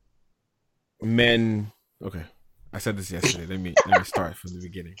that men. Okay, I said this yesterday. Let me start from the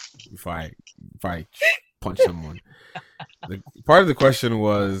beginning before I punch someone. The part of the question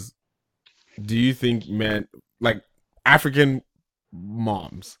was, do you think men, like African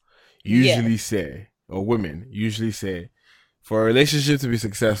moms, usually say, or women usually say, for a relationship to be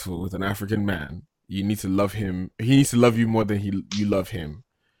successful with an African man, you need to love him. He needs to love you more than you love him,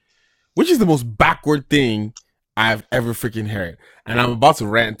 which is the most backward thing I've ever freaking heard. And I'm about to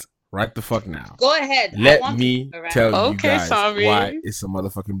rant right the fuck now. Go ahead. Let me tell you guys why it's some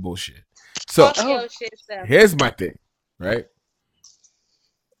motherfucking bullshit. So here's my thing, right?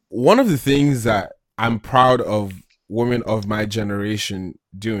 One of the things that I'm proud of women of my generation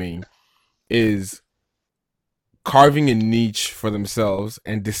doing is carving a niche for themselves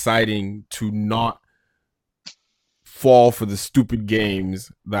and deciding to not fall for the stupid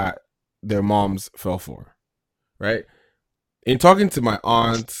games that their moms fell for, right? In talking to my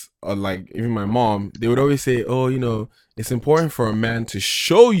aunts or like even my mom, they would always say, oh, you know, it's important for a man to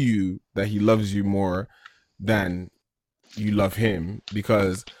show you that he loves you more than you love him,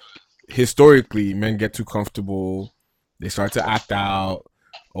 because historically men get too comfortable, they start to act out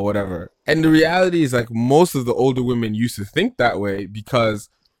or whatever. And the reality is, like, most of the older women used to think that way because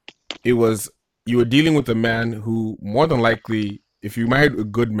it was, you were dealing with a man who, more than likely, if you married a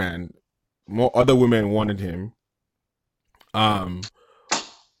good man, more other women wanted him.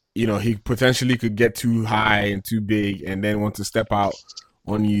 You know, he potentially could get too high and too big and then want to step out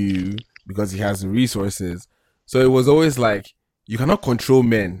on you because he has the resources. So it was always like, you cannot control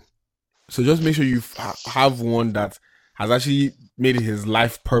men. So just make sure you have one that has actually made it his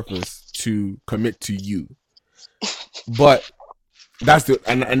life purpose to commit to you. But that's the,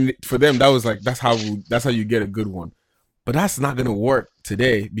 and for them, that was like, that's how you get a good one. But that's not going to work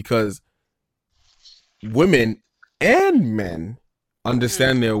today because women and men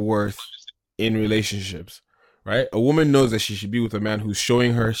understand their worth in relationships, right? A woman knows that she should be with a man who's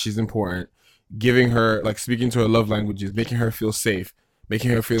showing her she's important, giving her, like, speaking to her love languages, making her feel safe, making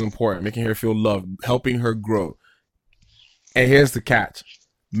her feel important, making her feel loved, helping her grow. And here's the catch.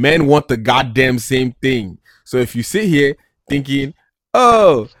 Men want the goddamn same thing. So if you sit here thinking,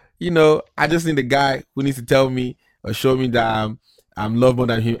 oh, you know, I just need a guy who needs to tell me or show me that I'm loved more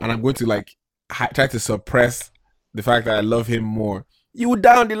than him, and I'm going to like try to suppress the fact that I love him more, you will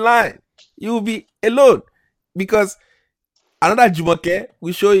down the line. You will be alone because another Jumoke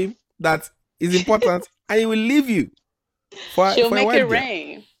will show him that is important and he will leave you. She'll make it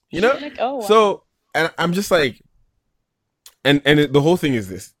rain. You know? Like, oh, wow. So, and I'm just like, and the whole thing is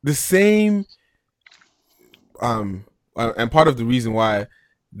this. The same, and part of the reason why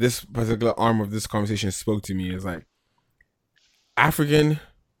this particular arm of this conversation spoke to me is like, African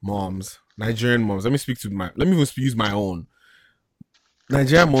moms, Nigerian moms. Let me even use my own.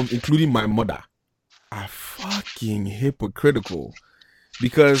 Nigerian moms, including my mother, are fucking hypocritical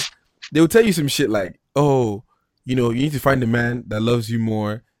because they will tell you some shit like, oh, you know, you need to find a man that loves you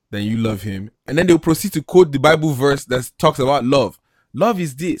more than you love him. And then they'll proceed to quote the Bible verse that talks about love. Love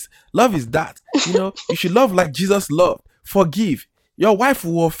is this. Love is that. You know, you should love like Jesus loved. Forgive. Your wife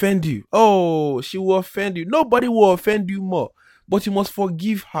will offend you. Oh, she will offend you. Nobody will offend you more. But you must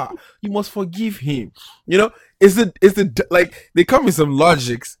forgive her. You must forgive him. You know, is it like they come with some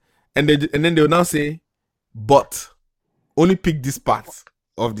logics and then they'll now say, but only pick this part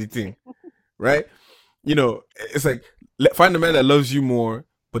of the thing, right? You know, it's like, find a man that loves you more,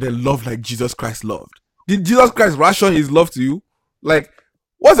 but then love like Jesus Christ loved. Did Jesus Christ ration his love to you? Like,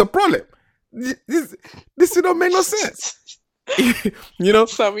 what's the problem? This don't make no sense. You know,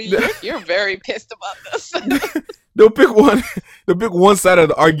 Sammy, you're very pissed about this. They'll pick one side of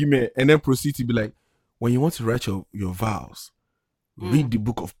the argument and then proceed to be like, when you want to write your vows, read the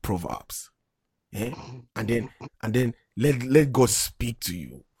book of Proverbs. Yeah? And then let God speak to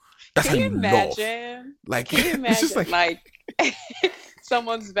you. That's Can how you you imagine? love. Like, Can you imagine, it's just like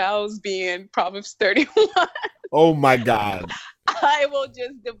someone's vows being Proverbs 31? Oh my God. I will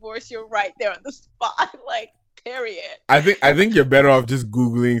just divorce you right there on the spot. Like, period. I think you're better off just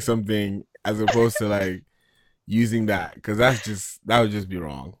Googling something as opposed to like using that, because that would just be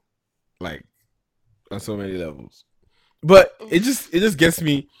wrong, like on so many levels. But it just gets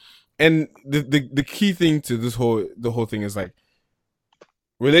me. And the key thing to the whole thing is like,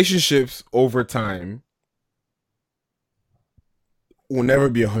 relationships over time will never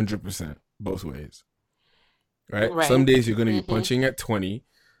be 100% both ways, right? Some days you're going to be punching at 20,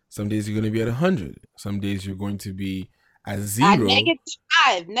 some days you're going to be at 100, some days you're going to be at 0.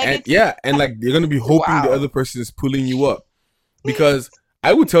 At -5. And like you're gonna be hoping the other person is pulling you up. Because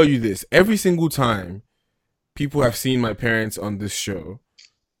I will tell you this, every single time people have seen my parents on this show,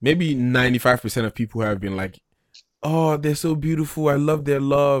 maybe 95% of people have been like, oh, they're so beautiful, I love their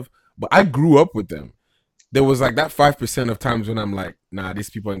love. But I grew up with them. There was like that 5% of times when I'm like, nah, these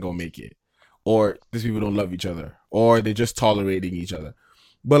people ain't gonna make it. Or these people don't love each other. Or they're just tolerating each other.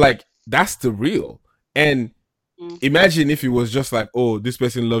 But like, that's the real. And imagine if it was just like, oh, this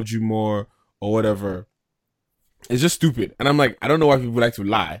person loved you more or whatever. It's just stupid. And I'm like, I don't know why people like to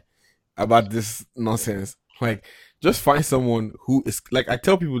lie about this nonsense. Like, just find someone who is, like, I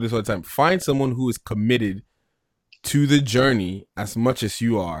tell people this all the time, find someone who is committed to the journey as much as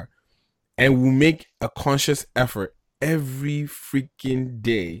you are and will make a conscious effort every freaking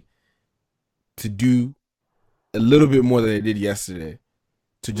day to do a little bit more than they did yesterday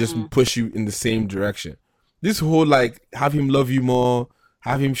to just push you in the same direction. This whole, like, have him love you more,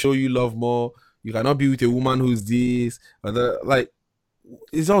 have him show you love more, you cannot be with a woman who's this, or that, like,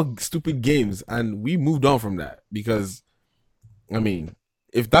 it's all stupid games, and we moved on from that because, I mean,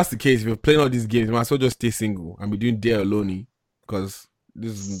 if that's the case, if you're playing all these games, you might as well just stay single and be doing Dare Alone because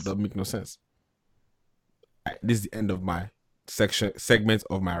this doesn't make no sense. This is the end of my segment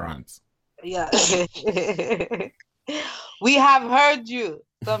of my rants. Yeah. We have heard you,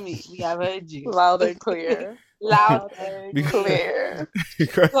 Tommy. We have heard you. Loud and clear. Loud and clear.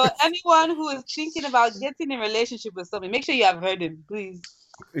 So anyone who is thinking about getting in a relationship with somebody, make sure you have heard him, please.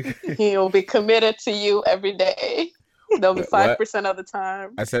 He'll be committed to you every day. There'll be 5% of the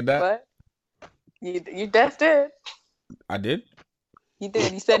time. I said that? But you just did. I did? You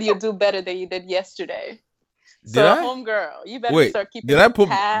did. You said you'll do better than you did yesterday. Did I? Homegirl, you better start keeping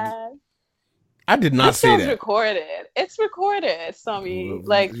tabs. I did not say that. It's recorded, Sammy.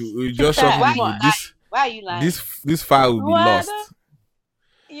 Like, why are you lying? This file will be lost.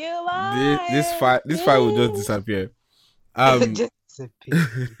 You lying. This file will just disappear. Just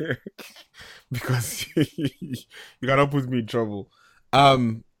disappear. Because you cannot put me in trouble.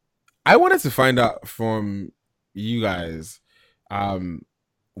 I wanted to find out from you guys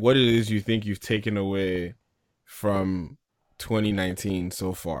what it is you think you've taken away from 2019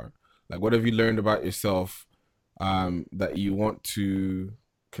 so far. Like, what have you learned about yourself that you want to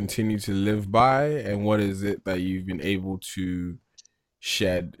continue to live by, and what is it that you've been able to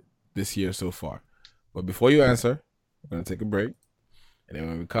shed this year so far? But before you answer, we're going to take a break, and then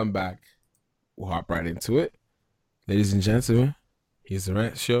when we come back, we'll hop right into it. Ladies and gentlemen, here's the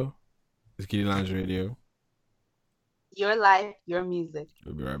Rant Show. It's Kitty Lounge Radio. Your life, your music.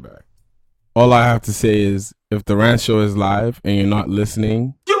 We'll be right back. All I have to say is, if the Rant Show is live and you're not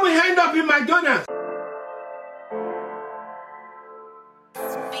listening, you will end up in McDonald's.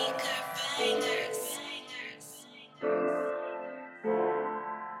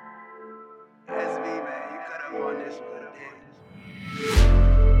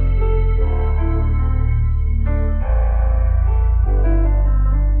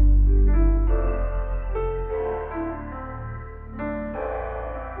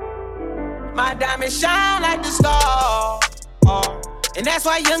 My diamond shine like the star, and that's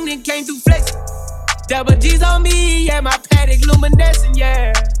why young nigga came through flexing. Double G's on me, yeah, my paddock luminescent,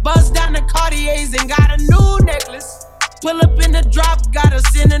 yeah. Bust down the Cartiers and got a new necklace. Pull up in the drop, gotta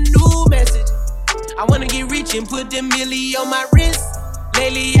send a new message. I wanna get rich and put them milli on my wrist.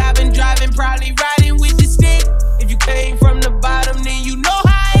 Lately I've been driving, probably riding with the stick. If you came from the bottom, then you know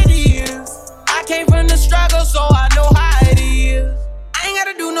how it is. I came from the struggle, so I know how it is. I ain't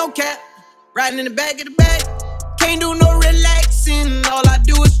gotta do no cap. Riding in the back of the bag, can't do no relaxing. All I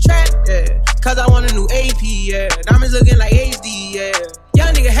do is trap, yeah. Cause I want a new AP, yeah. Diamonds looking like HD, yeah.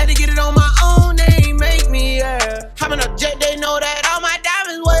 Young nigga had to get it on my own, they ain't make me, yeah. Hopping up jet, they know that all my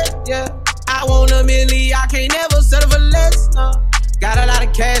diamonds wet, yeah. I want a milli, I can't never settle for less, no. Got a lot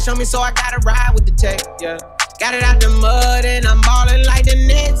of cash on me, so I gotta ride with the tech, yeah. Got it out the mud and I'm ballin' like the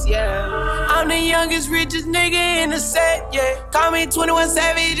Nets, yeah. I'm the youngest, richest nigga in the set, yeah. Call me 21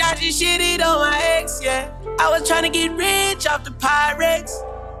 Savage, I just shitted on my ex, yeah. I was tryna get rich off the Pyrex.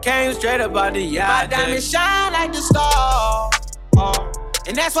 Came straight up out the yacht. My diamond shine like the star,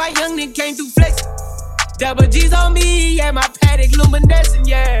 and that's why young nigga came through flexing. Double G's on me, yeah, my paddock luminescent,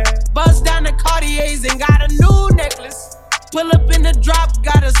 yeah. Bust down the Cartiers and got a new necklace. Pull up in the drop,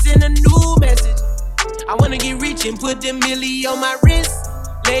 gotta send a new message. I wanna get rich and put them milli on my wrist.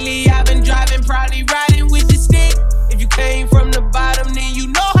 Lately I've been driving, probably riding with the stick. If you came from the bottom, then you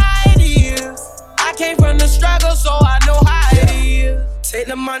know how it is. I came from the struggle, so I know how it is. Take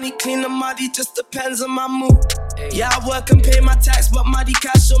the money, clean the muddy, just depends on my mood. Yeah, I work and pay my tax, but muddy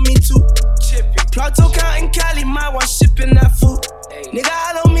cash on me too. Plateau counting Cali, my one shipping that food. Nigga,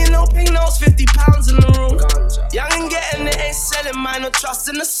 I don't mean no pink nose, 50 pounds in the room. Young and getting it, ain't selling mine, no trust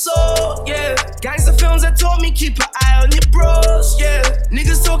in the soul, yeah. Gangsta films that taught me keep an eye on your bros, yeah.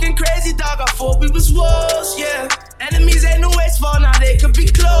 Niggas talking crazy, dog, I thought we was wolves, yeah. Enemies ain't no ways far, now they could be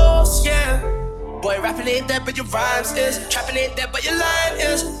close, yeah. Boy, rapping ain't there, but your rhymes is. Trapping ain't there, but your line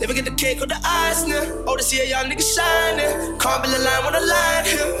is. Never get the cake or the ice, nah. Oh, to see a young nigga shining. Can't build a line with a line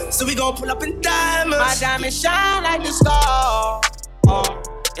here. So we gon' pull up in diamonds. My diamonds shine like the star.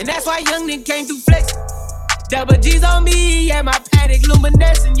 And that's why young nigga came through flex. Double G's on me, yeah, my paddock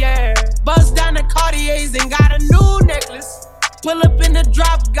luminescent, yeah. Bust down the Cartiers and got a new necklace. Pull up in the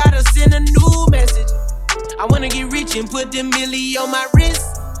drop, gotta send a new message. I wanna get rich and put the milli on my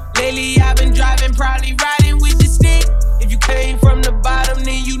wrist. Lately I've been driving, probably riding with the stick. If you came from the bottom,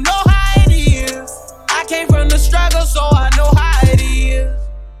 then you know how it is. I came from the struggle, so I know how it is.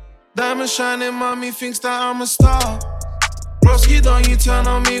 Diamond shining, mommy thinks that I'm a star. Broski, don't you turn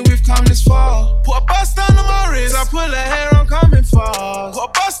on me, we've come this far. Put a bust down on my wrist, I pull her hair, I'm coming fast. Put a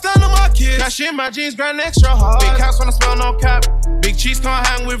bust down on my kids, cash in my jeans, grind extra hard. Big cats wanna smell no cap, big cheese can't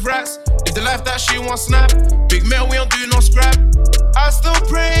hang with rats. Live the life that she wants snap, big mail, we don't do no scrap. I still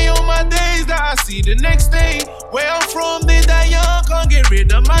pray on my days that I see the next day. Where I'm from, they that young, can't get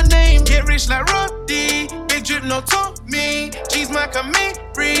rid of my name. Get rich like Roddy, big drip no top me. G's Mac and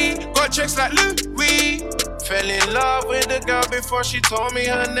Mary, got checks like Louis. Fell in love with the girl before she told me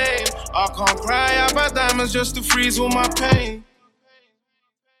her name. I can't cry about diamonds just to freeze all my pain.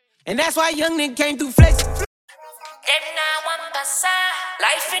 And that's why young nigga came through flex. Them now want pass.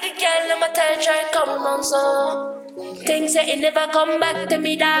 Life for the girl, I'ma try come on so. Things that it never come back to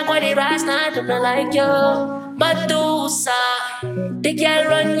me, dog. When the rise now, I don't like you. Medusa, the girl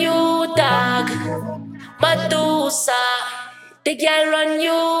run you, dog. Medusa, the girl run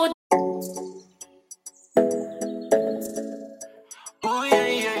you. Oh yeah,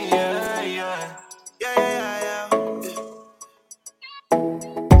 yeah, yeah, yeah. Yeah, yeah,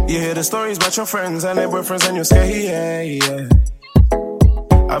 yeah. You hear the stories about your friends and their boyfriends and you're scared, yeah, yeah.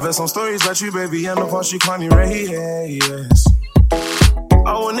 I've heard some stories about you, baby, and the part you can't erase, yes.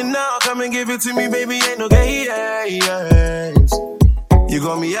 I want it now, come and give it to me, baby, ain't no gay, yes. You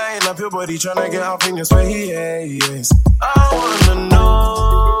got me eyeing up your body, tryna get up in your space, yes. I wanna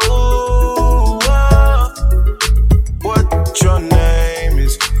know what your name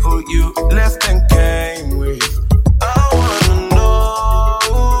is, who you left and came with. I wanna know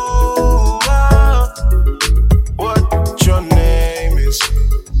what your name is,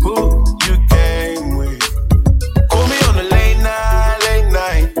 who you came with. Call me on the late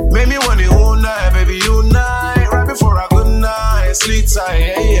night. Make me want it all night, baby, unite. Right before a good night, sleep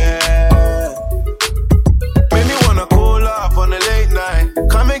tight, yeah. Make me wanna call up on the late night.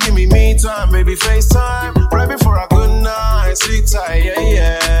 Come and give me time, baby, FaceTime. Right before a good night, sleep tight,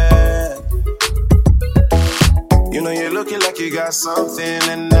 yeah. You know you're looking like you got something,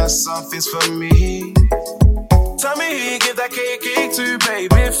 and that something's for me. Tell me who you give that cake to,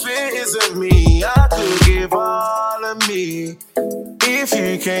 baby, if it isn't me. I could give all of me. If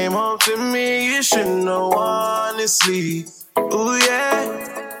you came home to me, you should know honestly. Ooh yeah,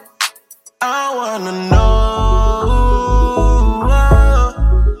 I wanna know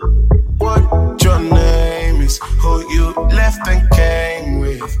what your name is, who you left and came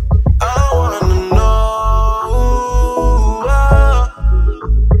with. I wanna know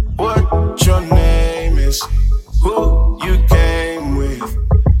what your name is, who you came with.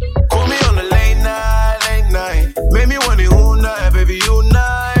 Call me on the late night. Make me want it all night, baby,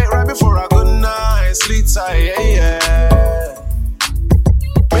 unite. Right before a good night, sleep tight, yeah.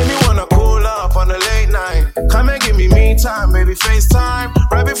 Make me wanna call up on the late night. Come and give me time, baby, FaceTime.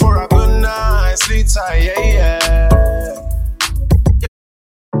 Right before a good night, sleep tight, yeah.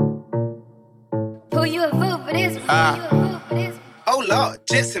 Who you a fool for this? Oh Lord,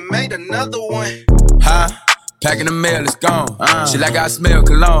 Jetson made another one. Huh? Packing the mail, it's gone. She like I smell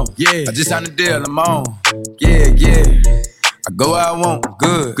cologne. Yeah. I just signed the deal, I'm on. Yeah. I go where I want,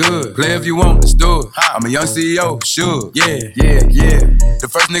 good. Play if you want, let's do it. I'm a young CEO, sure. Yeah. The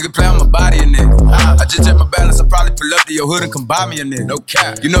first nigga play on my body, a nigga. I just check my balance, I probably pull up to your hood and come buy me a nigga. No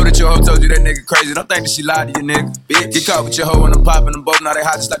cap. You know that your hoe told you that nigga crazy. Don't think that she lied to you, nigga. Bitch. Get caught with your hoe and I'm popping them both. Now they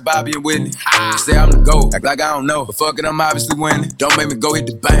hot just like Bobby and Whitney. You say I'm the GOAT, act like I don't know. But fuck it, I'm obviously winning. Don't make me go hit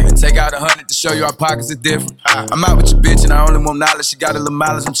the bank and take out 100 to show you our pockets are different. I'm out with your bitch and I only want knowledge. She got a little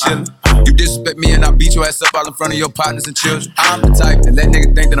mileage, I'm chillin'. You disrespect me and I beat your ass up all in front of your partners and children. I'm the type that let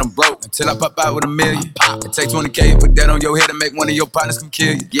niggas think that I'm broke until I pop out with $1 million. It take 20K and put that on your head and make one of your partners come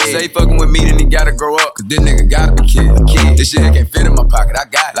kill you. Yeah. Say fucking with me, then he gotta grow up, cause this nigga gotta be killed. This shit can't fit in my pocket, I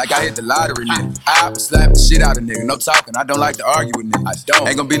got it. Like I hit the lottery, nigga. I would slap the shit out of nigga. No talking, I don't like to argue with niggas. I don't.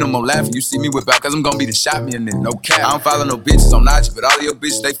 Ain't gonna be no more laughing. You see me whip out, cause I'm gonna be the shot me a nigga. No cap. I don't follow no bitches on IG, but all of your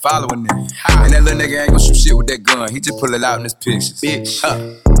bitches, they following nigga. And that little nigga ain't gonna shoot shit with that gun. He just pull it out in his pictures. Bitch.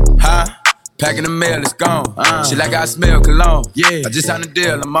 Packing the mail, it's gone. Shit like I smell cologne. Yeah. I just signed a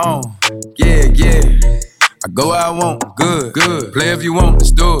deal, I'm on. Yeah. I go where I want, good. Play if you want,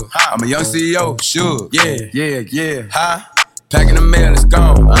 let's do it. I'm a young CEO, sure. Yeah. Packing the mail, it's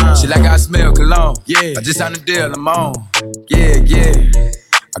gone. Shit like I smell cologne. Yeah. I just signed a deal, I'm on. Yeah.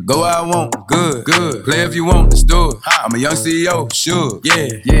 I go where I want, good. Play if you want, let's do it. I'm a young CEO, sure. Yeah.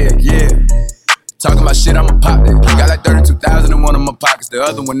 Talking about shit, I'ma pop that. Got like 32,000 in one of my pockets. The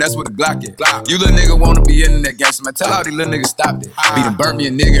other one, that's where the Glock is. You little nigga wanna be in that gangster, man. Tell all these little niggas stop that. Beat and burn me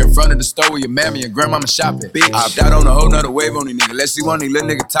a nigga in front of the store where your mammy and grandmama shop at. I hopped out on a whole nother wave on these niggas. Let's see one of these little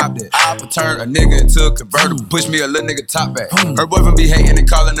niggas top that. I turn a nigga into a convertible. Push me a little nigga top back. Her boyfriend be hating and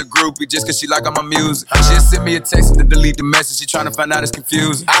calling a groupie just cause she like all my music. She sent me a text to delete the message. She tryna find out it's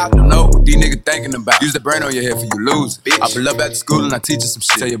confusing. I don't know what these niggas thinking about. Use the brain on your head for you lose it. I pull up after school and I teach you some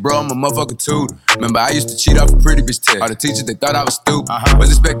shit. Tell you bro, I'm a motherfucking tutor. Remember I used to cheat off a pretty bitch test. All the teachers, they thought I was stupid. Was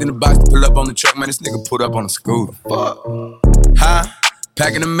expecting the box to pull up on the truck, man, this nigga pulled up on a scooter. Fuck.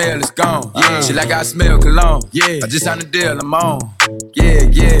 Packing the mail, it's gone. Shit like I smell cologne. I just signed a deal, I'm on. Yeah.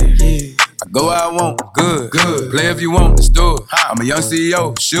 I go where I want, good. Play if you want, let's do it. I'm a young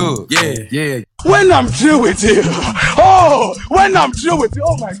CEO, sure. Yeah. When I'm through with you, oh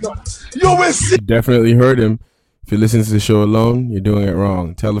my God, you will see. Definitely heard him. If you listen to the show alone, you're doing it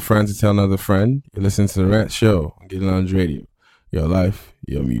wrong. Tell a friend to tell another friend. You listen to the Rant Show on Getting Lounge Radio. Your life,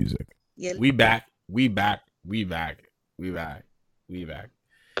 your music. Yeah. We back. We back.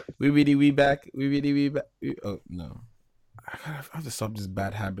 Oh, no. I have to stop this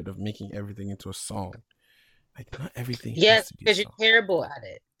bad habit of making everything into a song. Like, not everything. Yes, because you're terrible at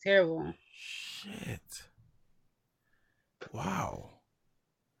it. Terrible. Shit. Wow.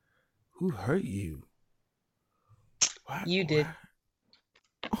 Who hurt you? What? You did.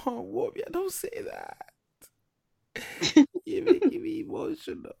 Oh, Wobia, don't say that. You're making me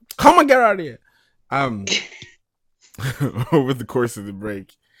emotional. Come on, get out of here. Over the course of the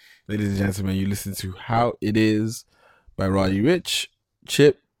break, ladies and gentlemen, you listen to How It Is by Roddy Ricch,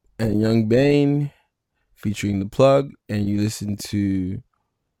 Chip, and Young Bane, featuring The Plug, and you listen to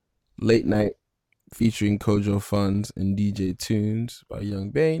Late Night, featuring Kojo Funds and DJ Tunes by Young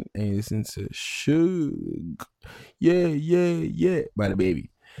Bane, and you listen to Suge, yeah, by The Baby.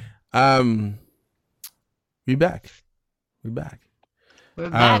 We back. We're back.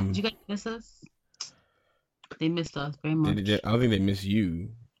 Did you guys miss us? They missed us very much. I don't think they miss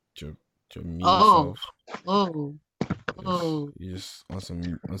you. Your mean self. You just on some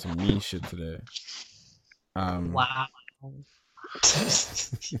mean shit today. Wow.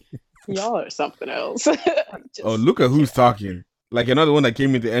 Y'all are something else. Oh, look at who's talking. Like another one that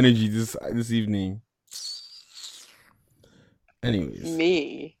came into energy this evening. Anyways.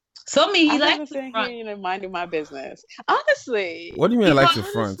 Me. So me, I like was sitting here minding my business. Honestly. What do you mean I like to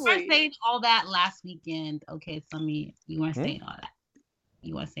front? You weren't saying all that last weekend. Okay, so me, you weren't saying all that.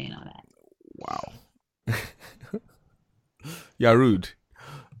 Wow. Yeah, rude.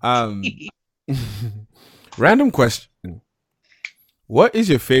 Random question. What is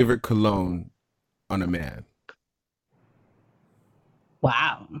your favorite cologne on a man?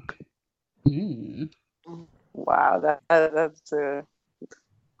 Wow. Wow, that's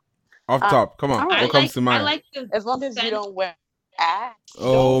off top. Come on. What comes to mind? As long as you don't wear ass.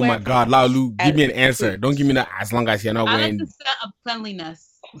 Oh my God, Laulu, give me an answer. Don't give me that as long as you're not wearing. I like the scent of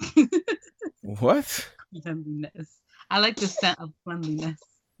cleanliness. What? Cleanliness. I like the scent of cleanliness.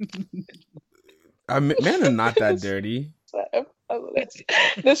 Men are not that dirty.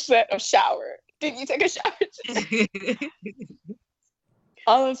 The scent of shower. Did you take a shower today?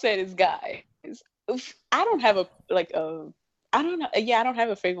 All I'm saying is, guys, I don't have a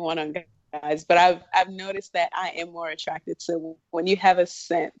favorite one on guys, but I've noticed that I am more attracted to when you have a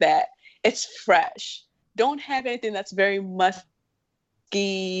scent that it's fresh. Don't have anything that's very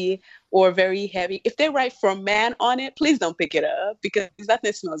musky or very heavy. If they write for a man on it, please don't pick it up because that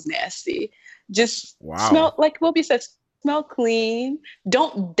thing smells nasty. Just smell, like Wobie said, smell clean.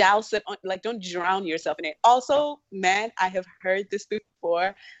 Don't douse it on, don't drown yourself in it. Also, man, I have heard this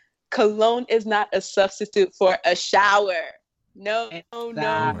before. Cologne is not a substitute for a shower. No, Oh no,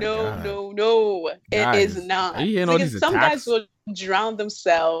 my no, God. no, no. It Guys, is not. are you hearing all Because these some guys attacks? will drown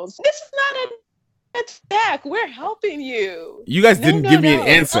themselves. This is not an attack. We're helping you. You guys No, didn't no, give me an no.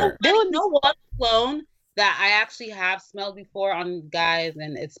 answer. There was no one cologne that I actually have smelled before on guys,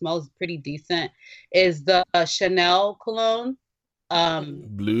 and it smells pretty decent. Is the Chanel cologne?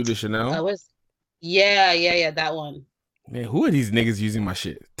 Blue de Chanel. Yeah, that one. Man, who are these niggas using my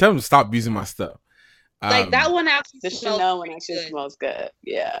shit? Tell them to stop using my stuff. Like that one actually The smells Chanel one pretty actually good. smells good.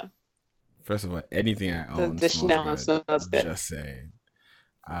 Yeah. First of all, anything I own The smells Chanel good. smells good. Just saying.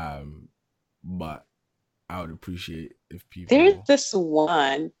 But I would appreciate if people. There's this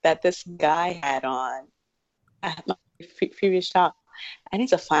one that this guy had on at my previous shop. I need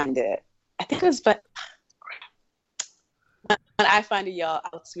to find it. I think it was, but when I find it, y'all,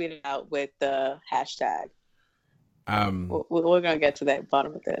 I'll tweet it out with the hashtag. We're gonna get to the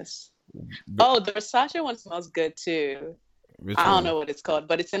bottom of this. Oh, the Versace one smells good too. I don't know what it's called,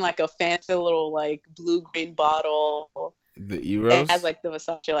 but it's in like a fancy little like blue-green bottle. The Eros? It has like the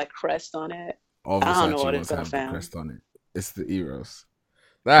Versace like crest on it. All I don't know Versace what ones it's have the found. crest on it. It's the Eros.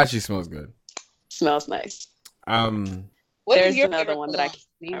 That actually smells good. Smells nice. What is There's your another favorite one that I cologne?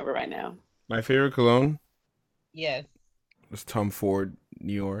 can't remember right now. My favorite cologne Yes. was Tom Ford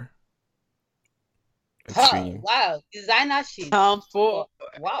Nior. Oh, Extreme. wow, designer shit. Tom Ford.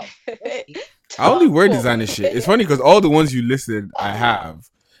 Wow. I only wear designer shit. It's funny because all the ones you listed, I have.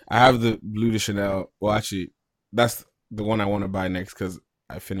 I have the Blue de Chanel. Well, actually, that's the one I want to buy next because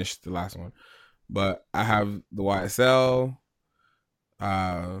I finished the last one. But I have the YSL.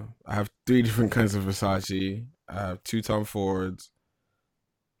 I have 3 different kinds of Versace. I have 2 Tom Fords.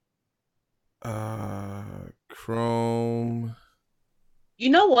 Chrome.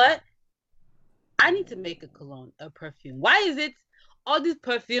 You know what? I need to make a cologne, a perfume. Why is it all these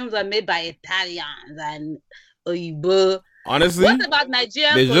perfumes are made by Italians and Oyibo? Honestly, what about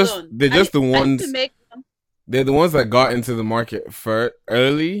Nigerian cologne? they're just the I need ones. to make them. They're the ones that got into the market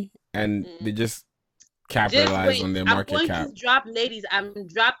early, and they just Just capitalize wait. on their I'm market going cap. to drop, ladies. I'm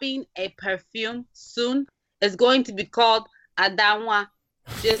dropping a perfume soon. It's going to be called Adamwa.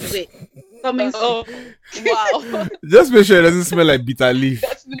 Just wait. Coming soon. Oh, wow. Just make sure it doesn't smell like bitter leaf.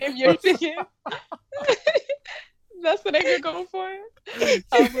 That's the name you're thinking. That's the name you're going for. We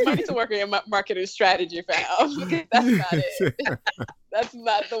might need to work on your marketing strategy, fam. That's not it. That's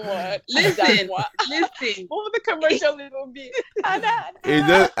not the one. Listen. What would the commercial will be? It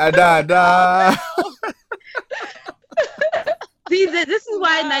just ada. See, this is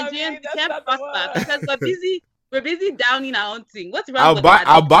why Nigerians can't prosper because we're busy downing our own thing. What's wrong with that?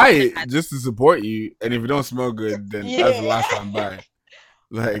 I'll buy it just to support you, and if it don't smell good, then that's the last time I buy.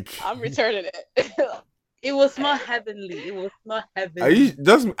 Like I'm returning it. It will smell heavenly. It will smell heavenly. Are you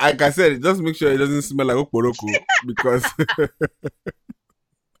just like I said? Just make sure it doesn't smell like okporoko because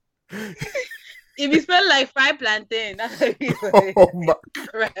if it smells like fried plantain, that's what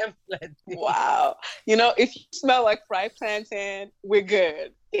fried plantain. Wow. You know, if you smell like fried plantain, we're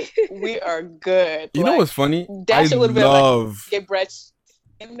good. We are good. You know what's funny? Dash a little bit of get bread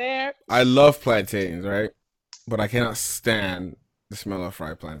in there. I love plantains, right? But I cannot stand the smell of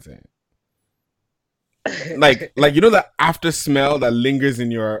fried plantain. like you know that after smell that lingers in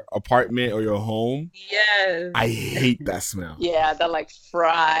your apartment or your home. Yes, I hate that smell. Yeah, that like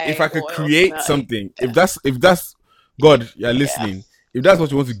fried. If I could create something, if that's God, you're listening. If that's what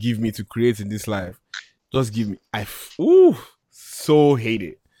you want to give me to create in this life, just give me. So hate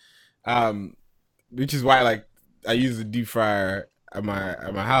it. Which is why like I use the deep fryer at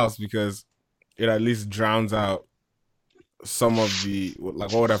my house because it at least drowns out some of the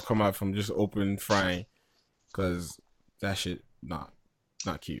like what would have come out from just open frying. Cause that shit not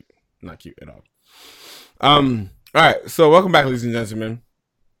cute at all. All right, so welcome back, ladies and gentlemen.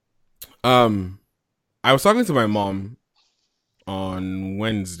 I was talking to my mom on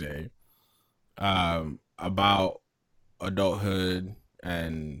Wednesday, about adulthood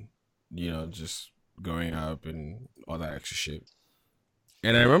and just growing up and all that extra shit.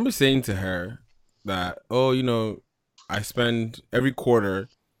 And I remember saying to her that, I spend every quarter,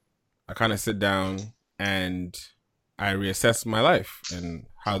 I kind of sit down and I reassess my life and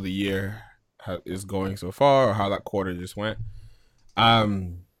how the year is going so far or how that quarter just went.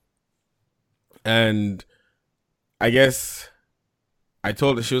 And I guess I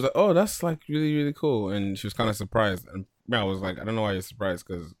told her, she was like, oh, that's like really, really cool. And she was kind of surprised. And I was like, I don't know why you're surprised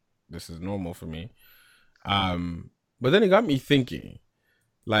because this is normal for me. But then it got me thinking,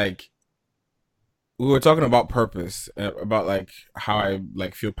 like, we were talking about purpose, about like how I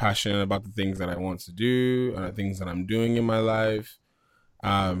like feel passionate about the things that I want to do and the things that I'm doing in my life.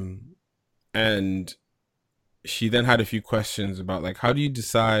 And she then had a few questions about like, how do you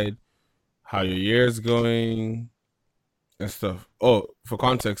decide how your year is going and stuff. Oh, for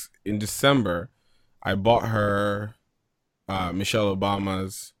context, in December, I bought her Michelle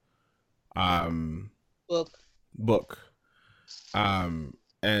Obama's book.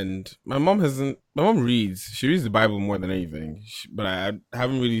 And my mom reads. She reads the Bible more than anything, but I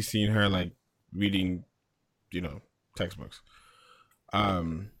haven't really seen her like reading, textbooks.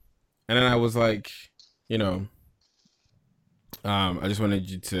 And then I was like, I just wanted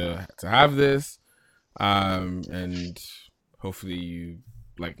you to have this, and hopefully you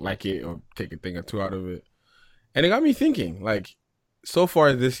like it or take a thing or two out of it. And it got me thinking, like, so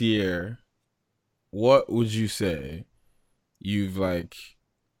far this year, what would you say you've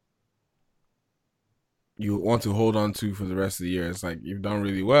you want to hold on to for the rest of the year? It's like you've done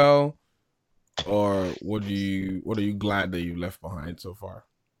really well, or what are you glad that you left behind so far?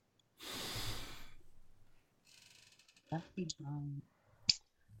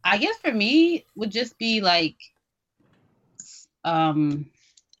 I guess for me would just be like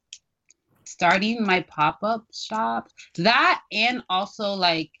starting my pop-up shop. That, and also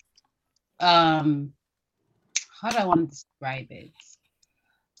like how do I want to describe it?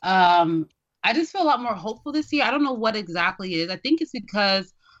 I just feel a lot more hopeful this year. I don't know what exactly it is. I think it's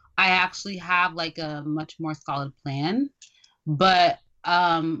because I actually have like a much more solid plan. But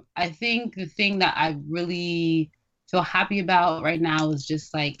I think the thing that I really feel happy about right now is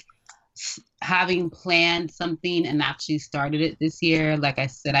just like having planned something and actually started it this year, like I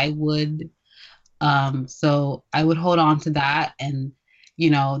said I would. So I would hold on to that, and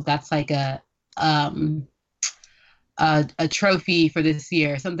that's like a trophy for this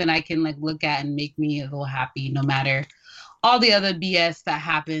year, something I can like look at and make me a little happy, no matter all the other BS that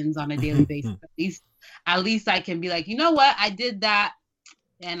happens on a daily basis. At least I can be like, you know what, I did that,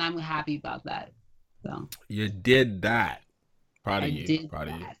 and I'm happy about that. So you did that. Proud of you. Proud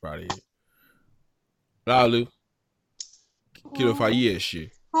of you. Lalu, kilo fayeshi.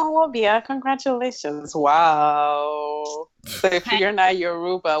 Oh, well, yeah, congratulations. Wow. So if you're not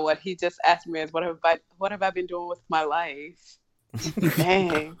Yoruba, what he just asked me is, what have I been doing with my life?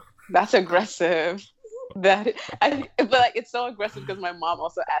 Dang, that's aggressive. But like, it's so aggressive because my mom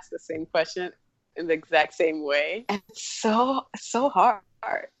also asked the same question in the exact same way. And it's so hard.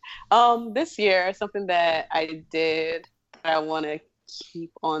 This year, something that I did that I want to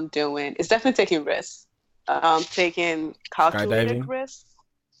keep on doing is definitely taking risks. Taking calculated risks.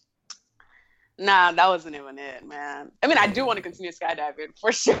 Nah, that wasn't even it, man. I mean, I do want to continue skydiving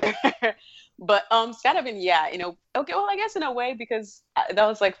for sure. But skydiving, yeah, okay, well, I guess in a way, because that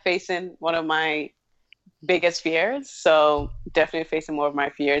was like facing one of my biggest fears. So definitely facing more of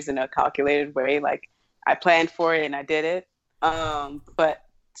my fears in a calculated way. Like, I planned for it and I did it. But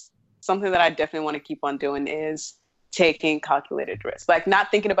something that I definitely want to keep on doing is taking calculated risks. Like,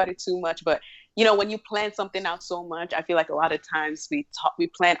 not thinking about it too much, but when you plan something out so much, I feel like a lot of times we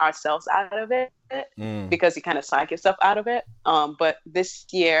plan ourselves out of it because you kind of psych yourself out of it. But this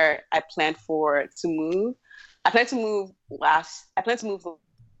year I planned to move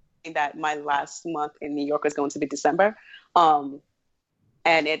that my last month in New York was going to be December. And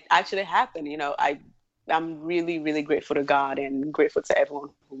it actually happened. I'm really, really grateful to God and grateful to everyone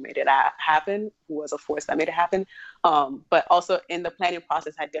who made it happen, who was a force that made it happen. But also in the planning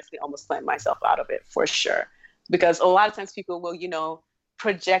process, I definitely almost planned myself out of it for sure. Because a lot of times people will,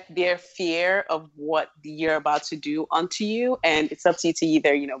 project their fear of what you're about to do onto you. And it's up to you to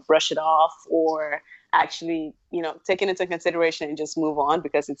either, brush it off or actually, take it into consideration and just move on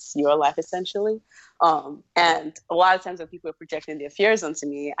because it's your life essentially. And a lot of times when people are projecting their fears onto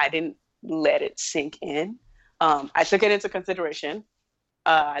me, I didn't let it sink in. I took it into consideration.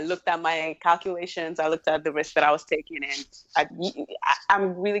 I looked at my calculations. I looked at the risk that I was taking, and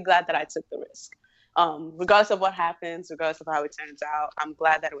I'm really glad that I took the risk. Regardless of what happens, regardless of how it turns out, I'm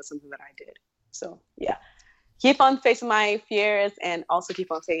glad that it was something that I did. So yeah, keep on facing my fears and also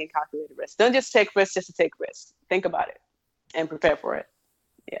keep on taking calculated risks. Don't just take risks just to take risks. Think about it and prepare for it.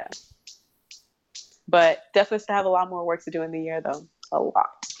 Yeah. But definitely still have a lot more work to do in the year though. A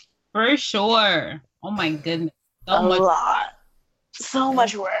lot. For sure. Oh my goodness. So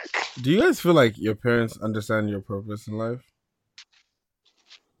much work. Do you guys feel like your parents understand your purpose in life?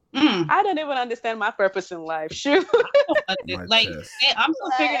 I don't even understand my purpose in life. Shoot. I'm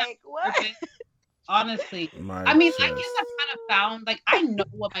still figuring out what? Purpose, honestly. I guess I kind of found, like, I know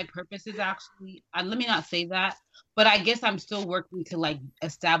what my purpose is actually. Let me not say that, but I guess I'm still working to, like,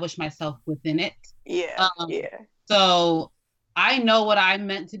 establish myself within it. Yeah. So I know what I'm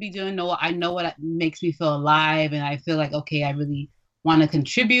meant to be doing. I know what makes me feel alive, and I feel like, okay, I really want to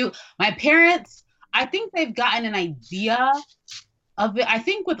contribute. My parents, I think they've gotten an idea of it. I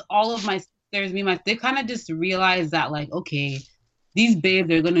think with all of my sisters, they kind of just realized that, like, okay, these babes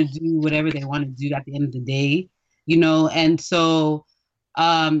are gonna do whatever they want to do at the end of the day, you know. And so,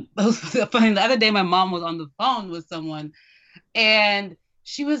 it was funny. The other day, my mom was on the phone with someone, and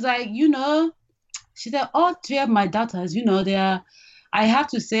she was like, you know, she said, all three of my daughters, you know, I have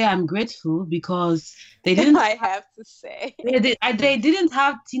to say I'm grateful because they didn't. I have to say. They didn't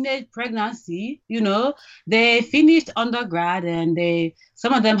have teenage pregnancy, you know. They finished undergrad and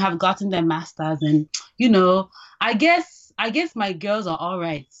some of them have gotten their masters, and you know, I guess my girls are all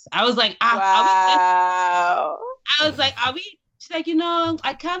right. I was like, wow. I was like, are we? She's like, you know,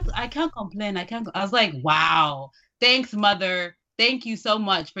 I can't complain. I was like, wow, thanks, mother. Thank you so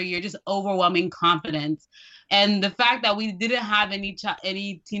much for your just overwhelming confidence. And the fact that we didn't have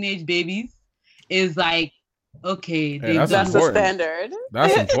any teenage babies is like, okay. Hey, that's the standard.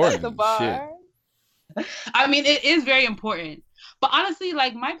 That's important. That's the bar. Shit. I mean, it is very important. But honestly,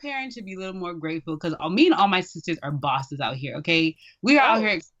 like, my parents should be a little more grateful because me and all my sisters are bosses out here, okay? We are out here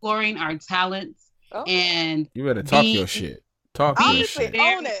exploring our talents. And you better talk your shit. Talk your shit.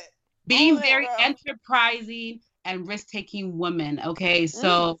 Own it. Being very enterprising and risk-taking women, okay?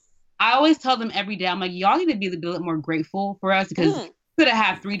 So I always tell them every day, I'm like, y'all need to be a little bit more grateful for us because we could have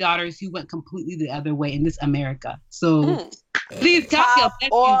had 3 daughters who went completely the other way in this America. So please count your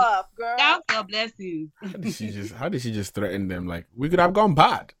blessings. Count your blessings. How did she just threaten them? Like, we could have gone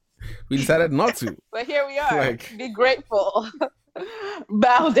bad. We decided not to. But here we are. Like, be grateful.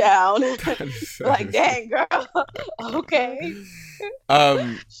 Bow down. Like, dang, girl. Okay.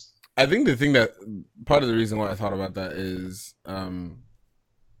 I think the thing that part of the reason why I thought about that is a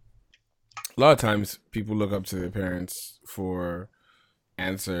lot of times people look up to their parents for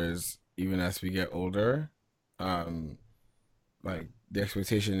answers even as we get older. Like, the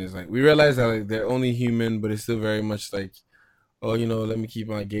expectation is like, we realize that, like, they're only human, but it's still very much like, oh, you know, let me keep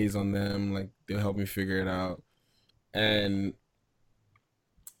my gaze on them, like, they'll help me figure it out. And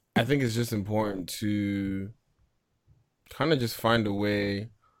I think it's just important to kind of just find a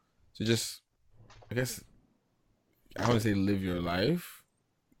way to just, I guess, I want to say live your life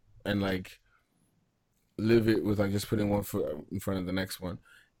and, like, live it with, like, just putting one foot in front of the next one.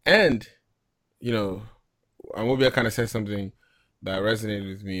 And, you know, Amobia kind of said something that resonated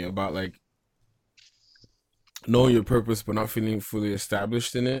with me about, like, knowing your purpose but not feeling fully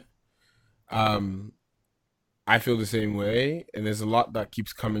established in it. I feel the same way, and there's a lot that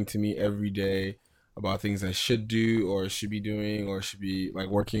keeps coming to me every day about things I should do or should be doing or should be, like,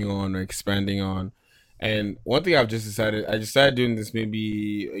 working on or expanding on. And one thing I just started doing this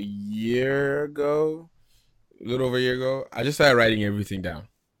maybe a year ago, a little over a year ago. I just started writing everything down,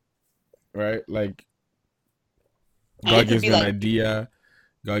 right? Like, God gives me an idea.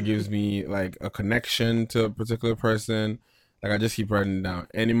 God gives me, like, a connection to a particular person. Like, I just keep writing it down.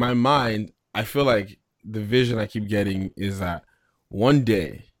 And in my mind, I feel like the vision I keep getting is that one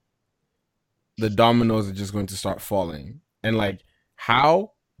day the dominoes are just going to start falling. And, like,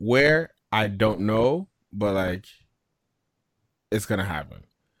 how, where, I don't know, but, like, it's going to happen.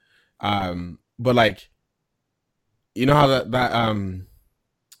 But, like, you know how that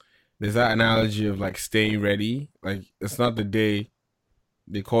there's that analogy of, like, staying ready. Like, it's not the day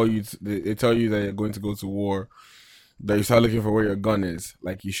they call you, they tell you that you're going to go to war, that you start looking for where your gun is.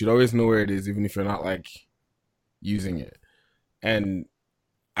 Like, you should always know where it is, even if you're not, like, using it. And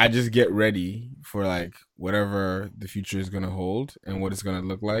I just get ready for, like, whatever the future is going to hold and what it's going to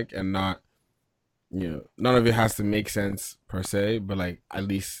look like, and not, you know, none of it has to make sense per se, but, like, at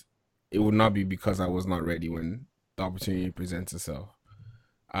least it would not be because I was not ready when the opportunity presents itself.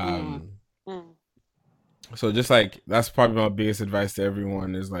 So just, like, that's probably my biggest advice to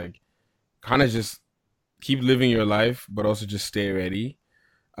everyone is, like, kind of just keep living your life, but also just stay ready.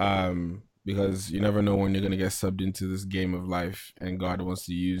 Because you never know when you're going to get subbed into this game of life and God wants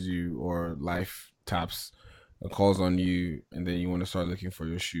to use you, or life taps or calls on you, and then you want to start looking for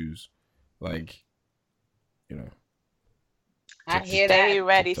your shoes. Like, you know. I hear that. Stay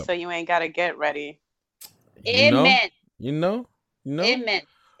ready so you ain't got to get ready. Amen. You know? Amen.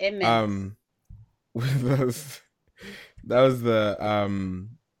 Amen. That was the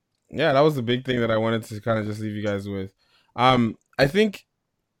that was the big thing that I wanted to kind of just leave you guys with. I think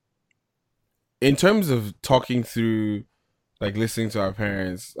in terms of talking through, like, listening to our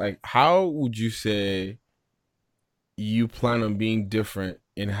parents, like, how would you say you plan on being different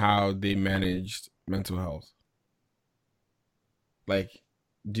in how they managed mental health? Like,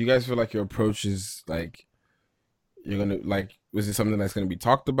 do you guys feel like your approach is, like, you're gonna, like, was it something that's gonna be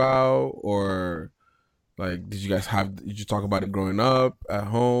talked about, or, Like, did you talk about it growing up at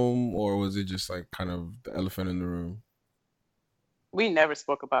home, or was it just like kind of the elephant in the room? We never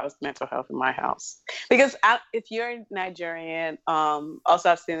spoke about mental health in my house because if you're Nigerian,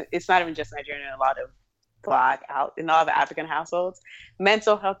 also I've seen it's not even just Nigerian. In a lot of in a lot of African households,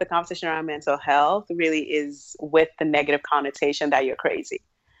 mental health, the conversation around mental health really is with the negative connotation that you're crazy.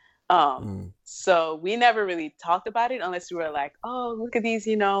 So we never really talked about it unless we were like, oh, look at these,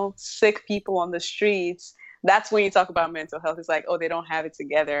 sick people on the streets. That's when you talk about mental health. It's like, oh, they don't have it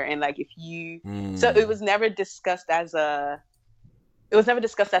together. And like, so it was never discussed as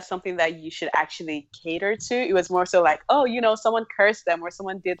something that you should actually cater to. It was more so like, oh, someone cursed them or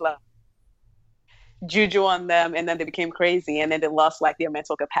someone did like juju on them and then they became crazy and then they lost like their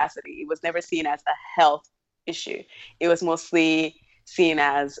mental capacity. It was never seen as a health issue. It was mostly seen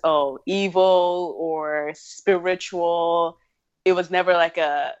as, oh, evil or spiritual. It was never like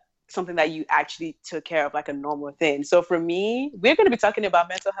something that you actually took care of, like a normal thing. So for me, we're going to be talking about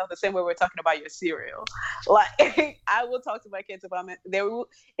mental health the same way we're talking about your cereal. Like, I will talk to my kids about it.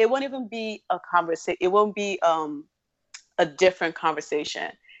 It won't even be a conversation. It won't be a different conversation.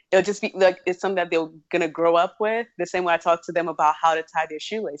 It'll just be like, it's something that they're going to grow up with. The same way I talk to them about how to tie their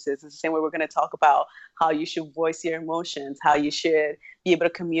shoelaces. It's the same way we're going to talk about how you should voice your emotions, how you should be able to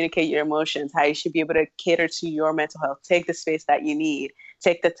communicate your emotions, how you should be able to cater to your mental health. Take the space that you need.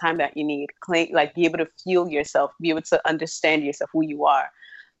 Take the time that you need. Be able to fuel yourself, be able to understand yourself, who you are.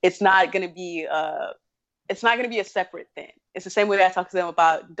 It's not going to be a separate thing. It's the same way I talk to them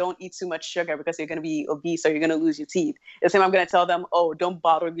about don't eat too much sugar because you're going to be obese or you're going to lose your teeth. It's the same I'm going to tell them, oh, don't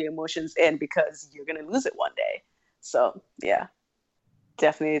bottle your emotions in because you're going to lose it one day. So, yeah,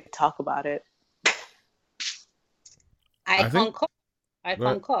 definitely talk about it. I think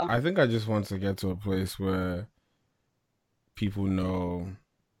I just want to get to a place where people know,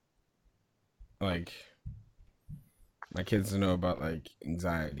 like, my kids know about, like,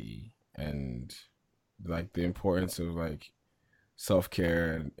 anxiety and, like, the importance of, like,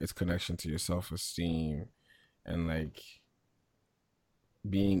 self-care and its connection to your self-esteem and, like,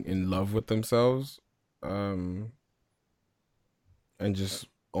 being in love with themselves, and just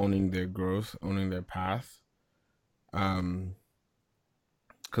owning their growth, owning their path. Because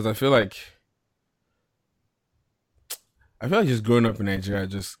I feel like just growing up in Nigeria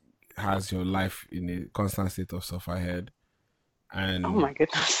just has your life in a constant state of sufferhead. And oh my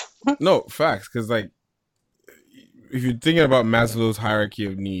goodness. No, facts. Because, like, if you're thinking about Maslow's hierarchy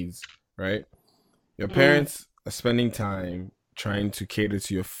of needs, right? Your parents are spending time trying to cater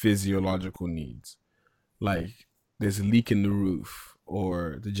to your physiological needs. Like, there's a leak in the roof,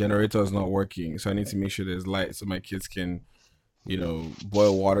 or the generator is not working, so I need to make sure there's light so my kids can,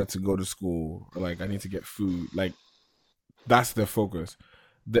 boil water to go to school. Or, like, I need to get food. Like, that's their focus.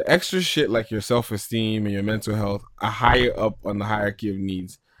 The extra shit, like your self-esteem and your mental health, are higher up on the hierarchy of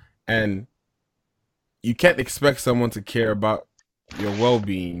needs. And you can't expect someone to care about your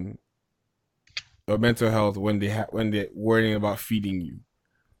well-being or mental health when they're worrying about feeding you.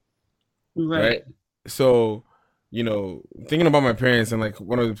 Right? So, thinking about my parents, and like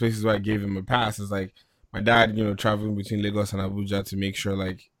one of the places where I gave them a pass is like my dad, traveling between Lagos and Abuja to make sure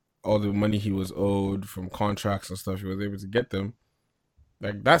like all the money he was owed from contracts and stuff, he was able to get them.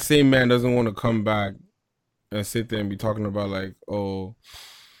 Like, that same man doesn't want to come back and sit there and be talking about like, oh,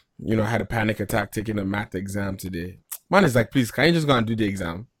 I had a panic attack taking a math exam today. Man is like, please, can you just go and do the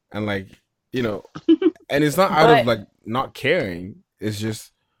exam? And like, and it's not out of like not caring. It's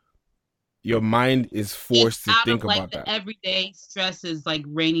just your mind is forced to think about that. Everyday stress is like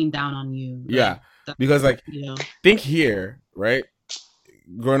raining down on you. Yeah, because like, think here, right?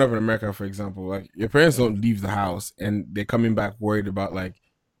 Growing up in America, for example, like your parents don't leave the house and they're coming back worried about like,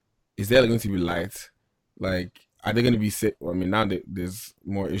 is there going to be light? Like, are they going to be sick? Well, I mean, now there's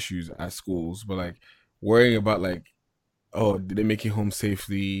more issues at schools, but like worrying about like, oh, did they make it home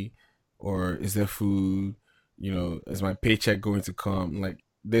safely? Or is there food? Is my paycheck going to come? Like,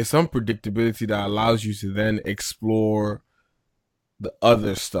 there's some predictability that allows you to then explore the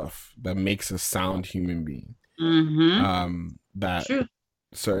other stuff that makes a sound human being. That True.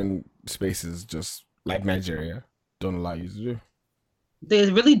 Certain spaces, just like Nigeria, don't allow you to do.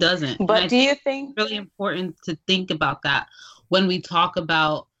 It really doesn't. But do you think it's really important to think about that when we talk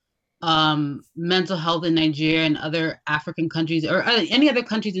about mental health in Nigeria and other African countries or any other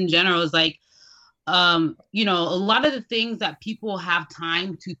countries in general? Is like, a lot of the things that people have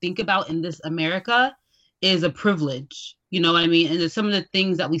time to think about in this America is a privilege. You know what I mean? And some of the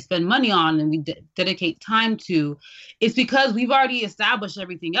things that we spend money on and we dedicate time to, it's because we've already established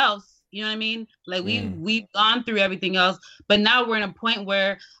everything else. You know what I mean? Like we've gone through everything else, but now we're in a point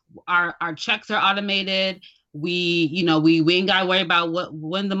where our checks are automated. We ain't gotta worry about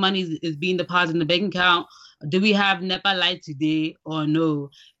when the money is being deposited in the bank account. Do we have NEPA light today or no?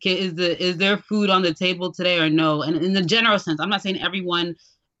 Is there food on the table today or no? And in the general sense, I'm not saying everyone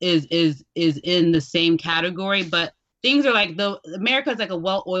is in the same category, but things are like America is like a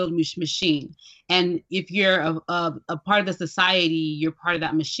well-oiled machine, and if you're a part of the society, you're part of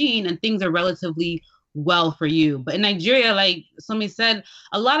that machine, and things are relatively well for you. But in Nigeria, like somebody said,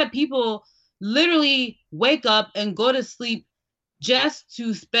 a lot of people literally wake up and go to sleep just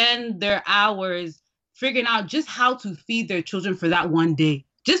to spend their hours figuring out just how to feed their children for that one day.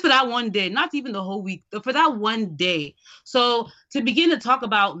 Just for that one day, not even the whole week, but for that one day. So to begin to talk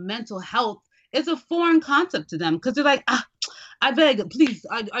about mental health, it's a foreign concept to them because they're like, I beg, please,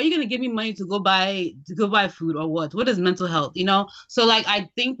 are you going to give me money to go buy food or what? What is mental health, So like, I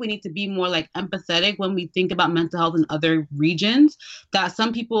think we need to be more like empathetic when we think about mental health in other regions, that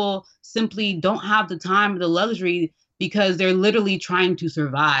some people simply don't have the time or the luxury because they're literally trying to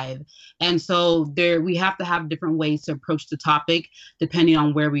survive. And so we have to have different ways to approach the topic depending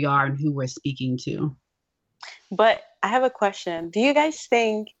on where we are and who we're speaking to. But I have a question. Do you guys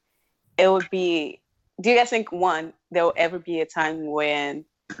think, one, there will ever be a time when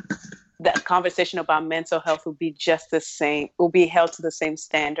that conversation about mental health will be just the same, will be held to the same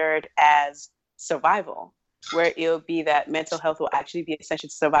standard as survival, where it'll be that mental health will actually be essential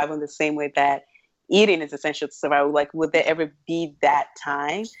to survival in the same way that eating is essential to survival? Like, would there ever be that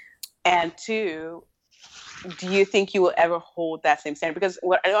time? And two, do you think you will ever hold that same standard? Because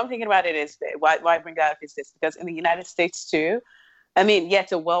what I'm thinking about it is, why I bring that up is this, because in the United States too, I mean, yeah,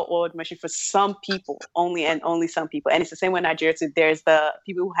 it's a well-oiled machine for some people, only some people. And it's the same with Nigeria too. There's the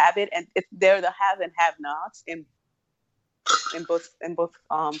people who have it, and they're the have and have-nots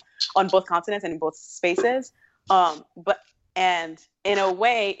on both continents and in both spaces. But in a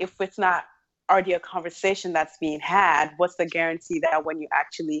way, if it's not already a conversation that's being had, what's the guarantee that when you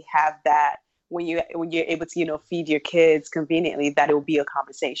actually have that, when you're able to, feed your kids conveniently, that it will be a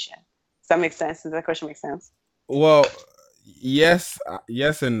conversation? Does that make sense? Does that question make sense? Well, yes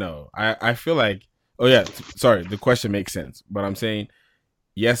and no. I feel like, the question makes sense, but I'm saying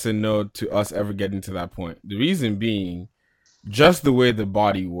yes and no to us ever getting to that point. The reason being just the way the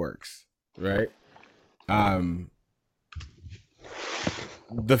body works, right?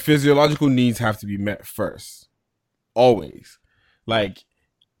 The physiological needs have to be met first, always. Like,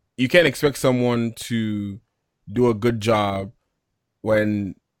 you can't expect someone to do a good job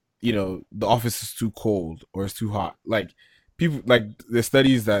when the office is too cold or it's too hot. Like, people, like, the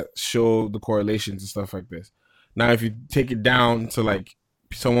studies that show the correlations and stuff like this. Now, if you take it down to like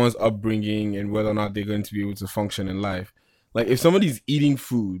someone's upbringing and whether or not they're going to be able to function in life, like if somebody's eating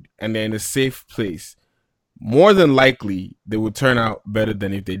food and they're in a safe place, more than likely they would turn out better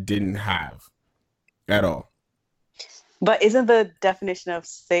than if they didn't have at all. But isn't the definition of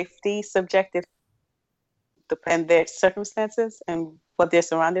safety subjective, depend their circumstances and what they're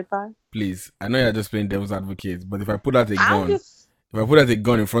surrounded by? Please, I know you're just playing devil's advocate, but if I put out a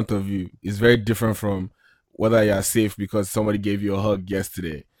gun in front of you, it's very different from whether you're safe because somebody gave you a hug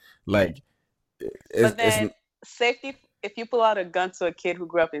yesterday. Like, safety, if you pull out a gun to a kid who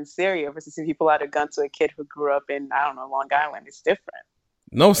grew up in Syria versus if you pull out a gun to a kid who grew up in, I don't know, Long Island, it's different.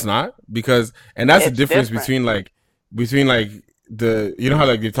 No, it's not, because, and that's the difference between the, how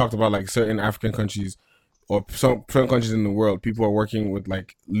like they talked about like certain African countries or some countries in the world, people are working with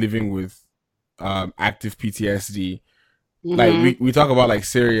like living with active PTSD. Mm-hmm. Like we talk about like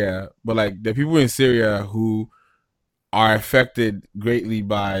Syria, but like the people in Syria who are affected greatly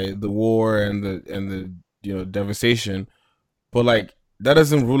by the war and the devastation, but like that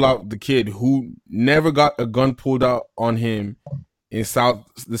doesn't rule out the kid who never got a gun pulled out on him in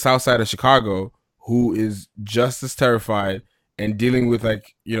the south side of Chicago, who is just as terrified and dealing with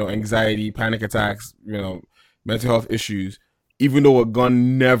like anxiety, panic attacks, mental health issues, even though a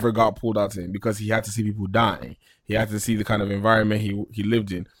gun never got pulled out to him because he had to see people dying. He had to see the kind of environment he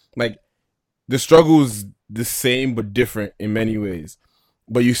lived in. Like, the struggle is the same but different in many ways.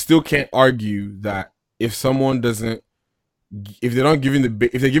 But you still can't argue that if someone doesn't, if they're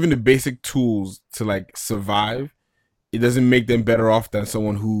given the basic tools to like survive, it doesn't make them better off than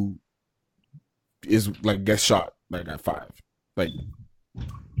someone who is like gets shot like at 5. Like,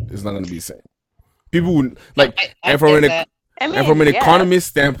 it's not going to be the same. People would like, from an economist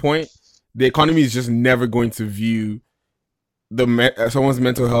standpoint, the economy is just never going to view someone's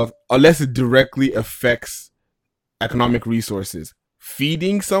mental health unless it directly affects economic resources.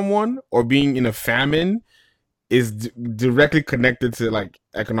 Feeding someone or being in a famine is directly connected to like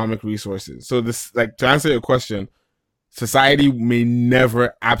economic resources. So this, like, to answer your question, society may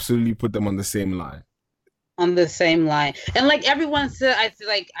never absolutely put them on the same line. On the same line. And like everyone said,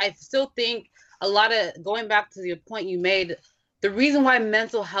 I still think a lot of, going back to the point you made, the reason why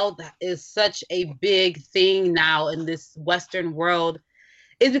mental health is such a big thing now in this Western world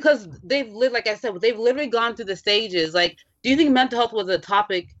is because they've lived, like I said, they've literally gone through the stages. Like, do you think mental health was a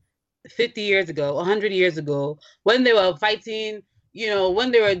topic 50 years ago, 100 years ago, when they were fighting,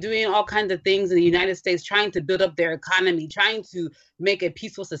 when they were doing all kinds of things in the United States, trying to build up their economy, trying to make a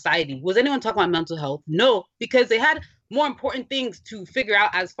peaceful society? Was anyone talking about mental health? No, because they had more important things to figure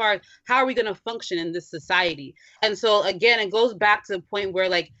out as far as how are we going to function in this society. And so again, it goes back to the point where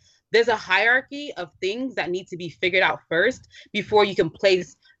like there's a hierarchy of things that need to be figured out first before you can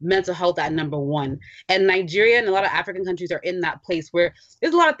place mental health at number one. And Nigeria and a lot of African countries are in that place where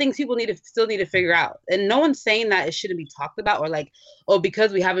there's a lot of things people still need to figure out. And no one's saying that it shouldn't be talked about, or like, oh,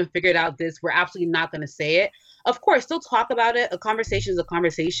 because we haven't figured out this, we're absolutely not going to say it. Of course, still talk about it. A conversation is a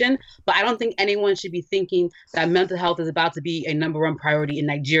conversation, but I don't think anyone should be thinking that mental health is about to be a number one priority in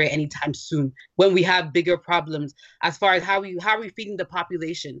Nigeria anytime soon, when we have bigger problems as far as how are we feeding the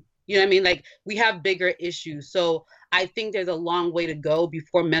population? You know what I mean? Like, we have bigger issues. So I think there's a long way to go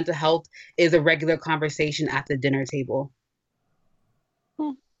before mental health is a regular conversation at the dinner table.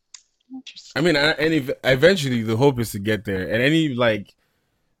 I mean, and eventually the hope is to get there. And any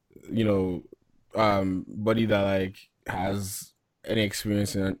buddy that like has any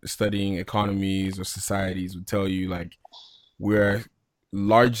experience in studying economies or societies would tell you like we're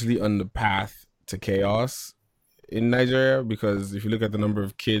largely on the path to chaos in Nigeria, because if you look at the number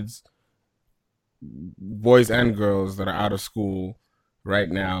of kids, boys and girls, that are out of school right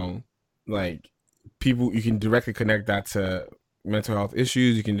now, like, people, you can directly connect that to mental health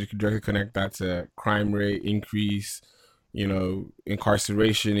issues. You can directly connect that to crime rate increase,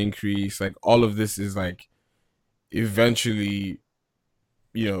 incarceration increase. Like, all of this is like eventually,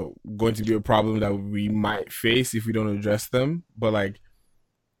 going to be a problem that we might face if we don't address them. But like,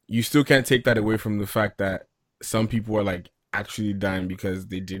 you still can't take that away from the fact that some people are like actually dying because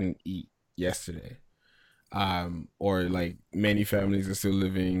they didn't eat yesterday. Or like many families are still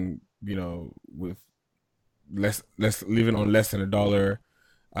living, with less living on less than $1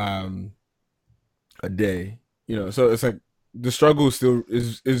 a day. So it's like the struggle still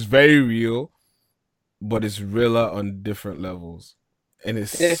is very real, but it's realer on different levels. And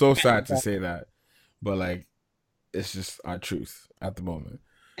it's so sad to say that, but like, it's just our truth at the moment.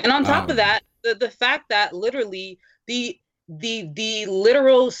 And on top of that, the fact that literally the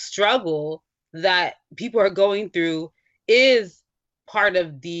literal struggle that people are going through is part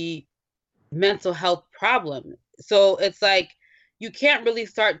of the mental health problem. So it's like, you can't really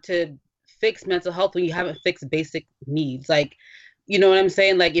start to fix mental health when you haven't fixed basic needs. Like, you know what I'm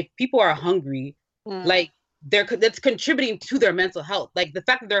saying? Like, if people are hungry, like, that's contributing to their mental health. Like, the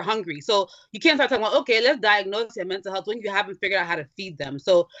fact that they're hungry. So you can't start talking about, okay, let's diagnose their mental health when you haven't figured out how to feed them.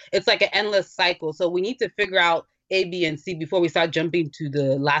 So it's like an endless cycle. So we need to figure out A, B, and C before we start jumping to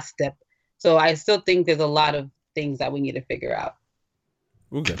the last step. So I still think there's a lot of things that we need to figure out.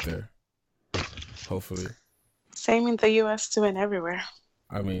 We'll get there. Hopefully. Same in the US too, and everywhere.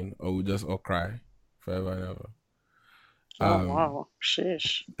 I mean, we'll just all cry forever and ever. Oh, wow.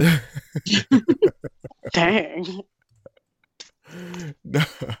 Sheesh. Dang.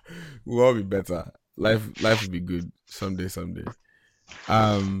 We'll all be better. Life will be good someday.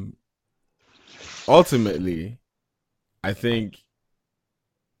 Ultimately, I think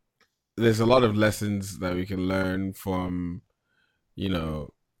there's a lot of lessons that we can learn from,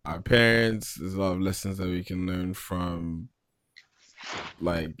 our parents. There's a lot of lessons that we can learn from,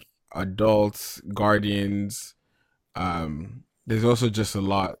 like, adults, guardians. There's also just a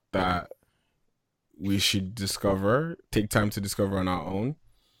lot that we should take time to discover on our own,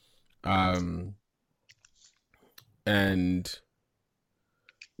 and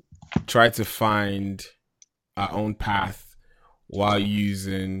try to find our own path while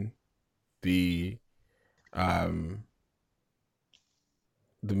using the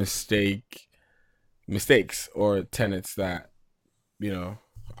mistakes or tenets that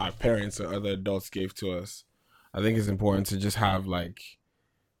our parents or other adults gave to us. I think it's important to just have like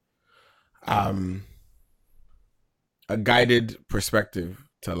a guided perspective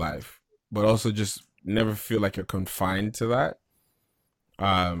to life, but also just never feel like you're confined to that.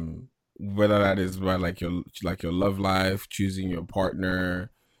 Whether that is by like your love life, choosing your partner,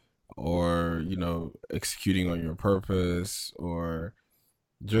 or executing on your purpose, or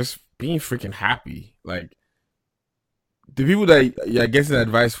just being freaking happy. Like, the people that you're getting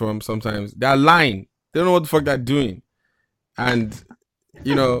advice from, sometimes they're lying. They don't know what the fuck they're doing. And,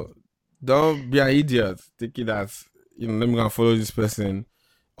 don't be an idiot thinking that, let me go and follow this person,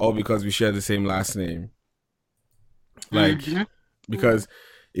 all because we share the same last name. Like, because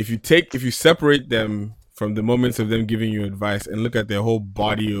if you separate them from the moments of them giving you advice and look at their whole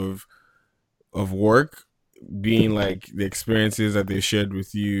body of work being like the experiences that they shared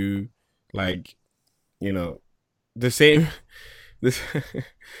with you, like, the same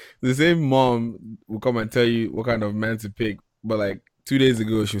the same mom will come and tell you what kind of man to pick, but like 2 days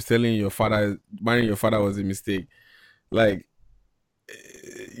ago she was telling your father marrying your father was a mistake. Like,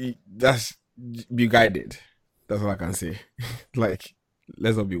 that's, be guided. That's all I can say. Like,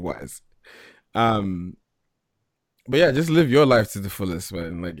 let's not be wise. But yeah, just live your life to the fullest,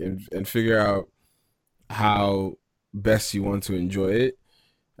 man. Like, and figure out how best you want to enjoy it.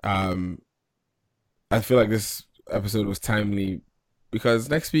 I feel like this episode was timely because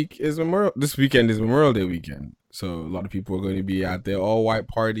this weekend is Memorial Day weekend. So a lot of people are going to be out there, all white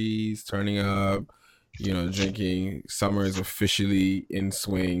parties, turning up, drinking. Summer is officially in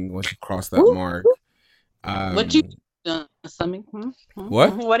swing once you cross that mark. What you doing?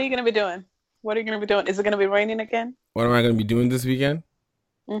 What? What are you going to be doing? What are you going to be doing? Is it going to be raining again? What am I going to be doing this weekend?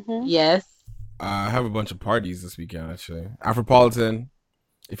 Yes. I have a bunch of parties this weekend, actually. Afropolitan.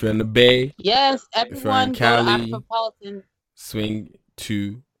 If you're in the Bay. Yes, everyone Cali, go to Afropolitan. Swing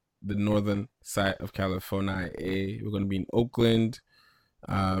to the northern side of California. We're going to be in Oakland.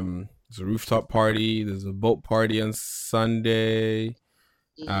 There's a rooftop party. There's a boat party on Sunday.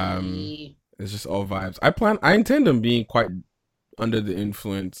 It's just all vibes. I intend on being quite under the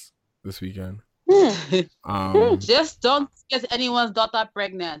influence this weekend. Just don't get anyone's daughter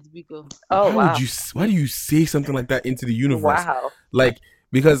pregnant, because why do you say something like that into the universe? Wow. Like,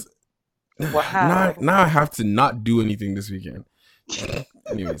 because now I have to not do anything this weekend.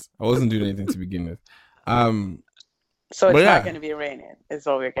 Anyways, I wasn't doing anything to begin with. So it's not going to be raining. Is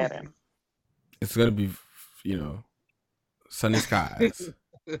all we're getting. It's going to be, sunny skies.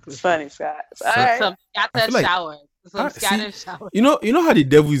 Sunny skies. All right. Some scattered showers. Showers. You know how the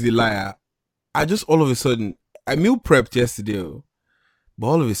devil is a liar. I just all of a sudden, I meal prepped yesterday, but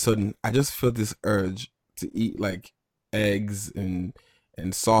all of a sudden I just felt this urge to eat like eggs and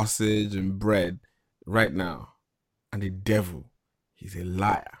sausage and bread right now. And the devil, he's a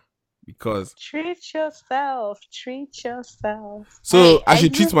liar. Because treat yourself. So I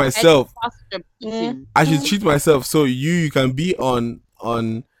should treat myself. I should treat myself. So you can be on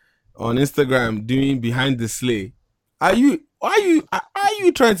Instagram doing behind the sleigh. Are you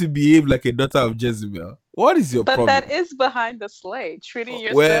trying to behave like a daughter of Jezebel? What is your problem? But that is behind the sleigh, treating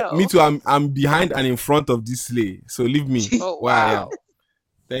yourself. Well, me too. I'm behind and in front of this sleigh. So leave me. Wow.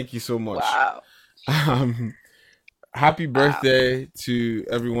 Thank you so much. Wow. Happy birthday to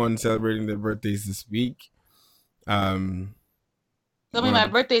everyone celebrating their birthdays this week. My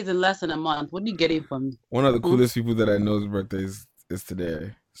birthday is in less than a month. What are you getting from me? One of the coolest people that I know's birthday is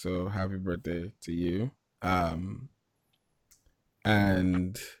today. So happy birthday to you.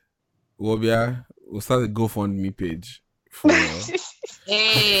 And Wobia, we'll start a GoFundMe page for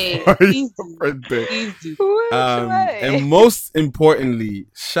hey, please do. And most importantly,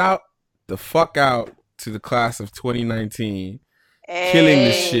 shout the fuck out to the class of 2019, killing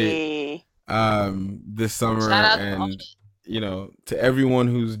the shit this summer, and to everyone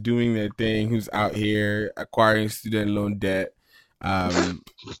who's doing their thing, who's out here acquiring student loan debt. If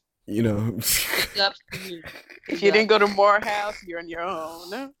you didn't go to Morehouse, you're on your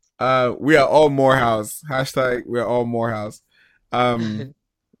own. We are all Morehouse. # we are all Morehouse. But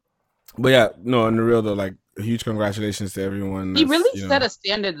yeah, no, on the real though, like, huge congratulations to everyone. He really set a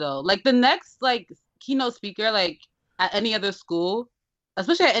standard though. Like the next keynote speaker, like at any other school,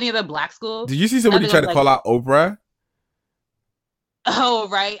 especially at any other black school. Did you see somebody try to call out Oprah? Oh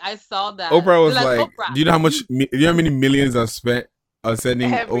right, I saw that. Oprah was like, Oprah. Do you know how many millions are spent on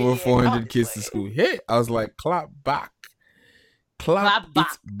sending over 400 kids to school? Hey, I was like, clap back.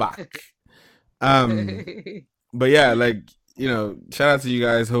 Back. But yeah, like, shout out to you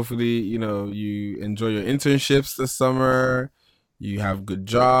guys. Hopefully, you enjoy your internships this summer. You have good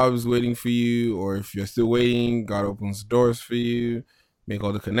jobs waiting for you, or if you're still waiting, God opens doors for you. Make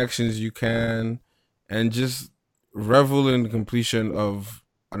all the connections you can, and just revel in the completion of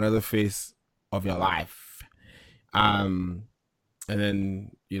another phase of your life. And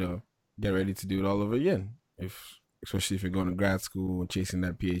then, get ready to do it all over again. Especially if you're going to grad school or chasing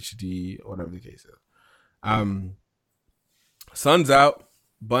that PhD or whatever the case is. Sun's out,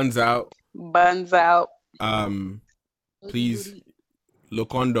 buns out. Please look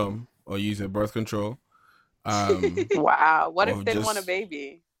condom or use a birth control. Wow. What if they want a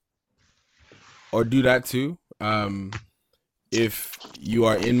baby? Or do that too. If you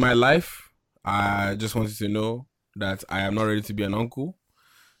are in my life, I just want you to know that I am not ready to be an uncle.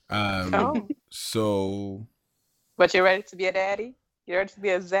 So. But you're ready to be a daddy? You're ready to be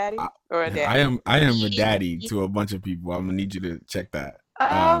a zaddy or a daddy? I am a daddy to a bunch of people. I'm gonna need you to check that.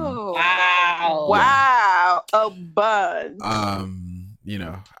 Wow! A bunch. You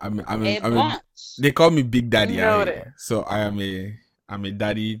know, they call me Big Daddy. So I'm a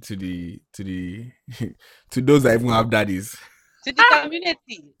daddy to the to those that even have daddies. To the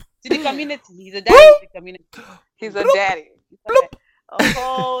community. He's a daddy to the community. He's a daddy. A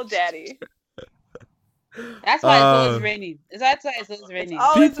whole daddy. That's why it's always raining. That's why it's always raining.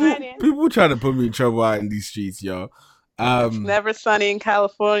 Always raining. People try to put me in trouble out in these streets, yo. It's never sunny in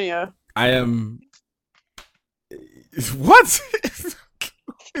California. I am. What?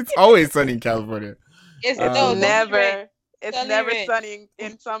 It's always sunny in California. It's never sunny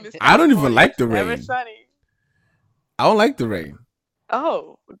in some. I don't even like the rain. Never sunny. I don't like the rain.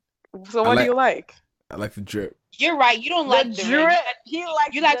 Oh, so what do you like? I like the drip. You're right. You don't like the drip. rain. You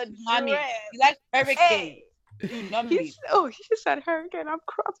like tsunami. You like hurricane. He said hurricane. I'm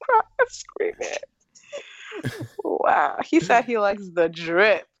screaming. Wow. He said he likes the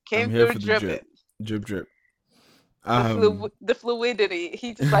drip. Came through dripping. Drip. The fluidity.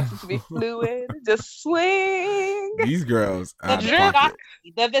 He just likes it to be fluid. Just swing. These girls. The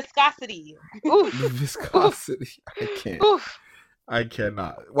viscosity. The viscosity. I can't. Oof. I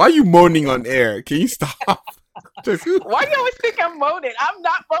cannot. Why are you moaning on air? Can you stop? Why do you always think I'm moaning? I'm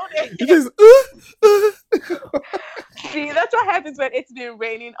not moaning. You just. See, that's what happens when it's been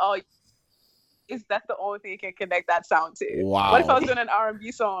raining all. That's the only thing you can connect that sound to. Wow. What if I was doing an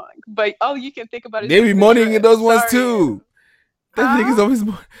R&B song? But all you can think about is they be moaning in those ones too. Those niggas always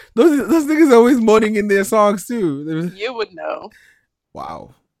those niggas always moaning in their songs too. You would know.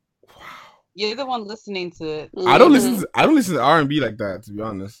 Wow. You're the one listening to it. I don't listen to R&B like that, to be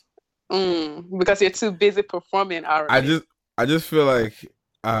honest. Because you're too busy performing R&B. I just feel like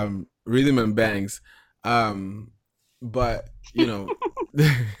rhythm and bangs. But you know,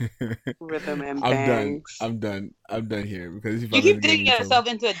 rhythm and bangs. I'm done here because you keep digging yourself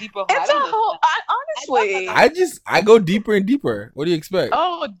into a deeper hole. It's a whole. Honestly, I go deeper and deeper. What do you expect?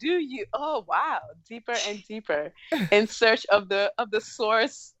 Oh, do you? Oh, wow, deeper and deeper in search of the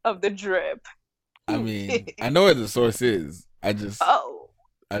source of the drip. I mean, I know where the source is. I just go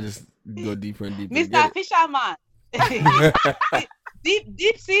deeper and deeper. Mr. Fisherman.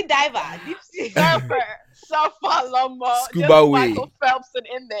 Deep sea diver, deep sea surfer, Lomo, scuba way, Michael Phelpson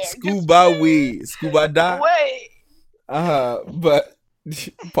in there, scuba dive. Wait, but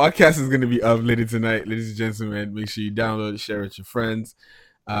podcast is gonna be up later tonight, ladies and gentlemen. Make sure you download, share it with your friends.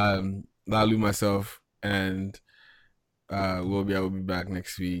 Lalu, myself, and I will be back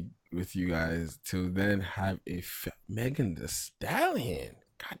next week with you guys. Till then, have a Megan Thee Stallion.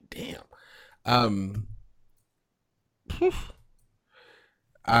 God damn.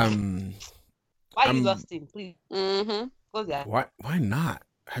 Why you lost him? Please. Close that. Why not?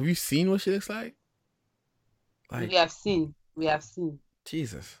 Have you seen what she looks like? We have seen.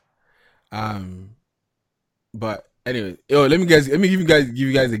 Jesus. But anyway, let me give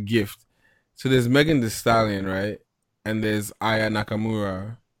you guys a gift. So there's Megan Thee Stallion, right? And there's Aya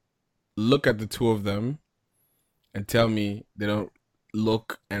Nakamura. Look at the two of them and tell me they don't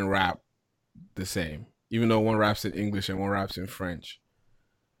look and rap the same. Even though one raps in English and one raps in French.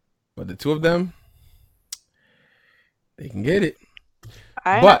 But the two of them, they can get it.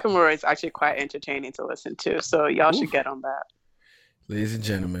 Aya Nakamura is actually quite entertaining to listen to, so y'all should get on that. Ladies and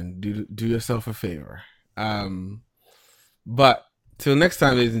gentlemen, do yourself a favor. But till next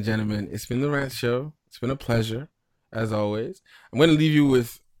time, ladies and gentlemen, it's been the Rant Show. It's been a pleasure, as always. I'm going to leave you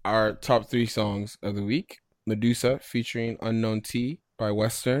with our top 3 songs of the week. Medusa featuring Unknown T by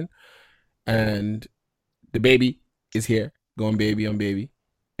Western. And The Baby is here, going baby on baby.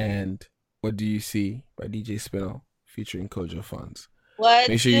 And What Do You See by DJ Spinel featuring Kojo Funds.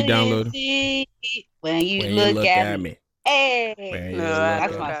 Make sure you download when you look at me. Hey,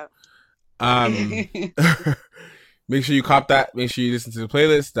 that's my. Make sure you cop that. Make sure you listen to the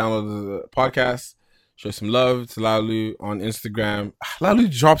playlist. Download the podcast. Show some love to Laulu on Instagram. Laulu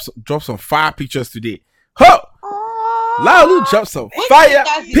dropped some fire pictures today. Ho! Laulu dropped some fire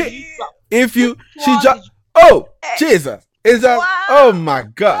pic. Jesus! It's just oh my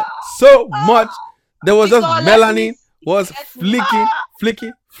God, so much. There was just melanin was flicking.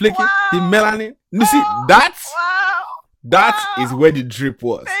 The melanin. You see, that is where the drip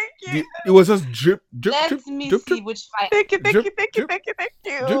was. It was just drip. Let me see which fight. Thank you.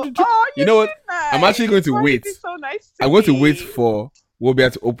 You know what? I'm actually going to wait. So nice I'm going to wait for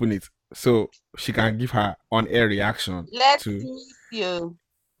Wobia to open it so she can give her on-air reaction. Let's meet you.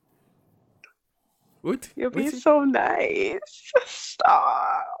 What? You're being so nice.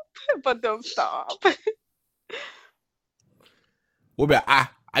 Stop. But don't stop. Wobia,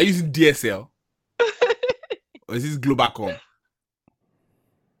 are you using DSL? Or is this Globacom?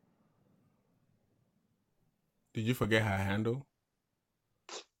 Did you forget her handle?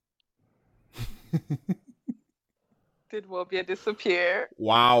 Did Wobia disappear?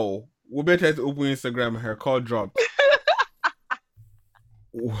 Wow. Wobia tried to open Instagram and her call dropped.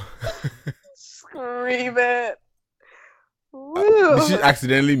 Scream it. Did she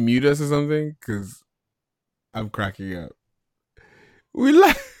accidentally mute us or something? Because I'm cracking up.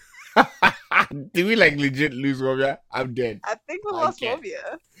 Did we like legit lose Wobia? I'm dead. I think we lost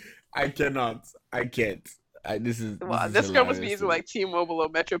Wobia. I cannot. I can't. This girl must be using like T-Mobile or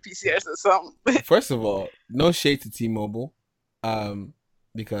Metro PCS or something. First of all, no shade to T-Mobile,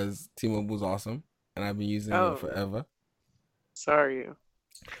 because T-Mobile's awesome and I've been using it forever. Sorry.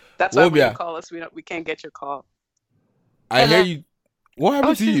 That's why when you call us, we can't get your call. I hear you. What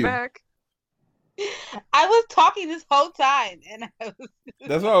happened to you? Back. I was talking this whole time, and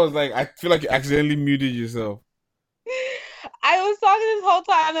that's why I was like, I feel like you accidentally muted yourself. I was talking this whole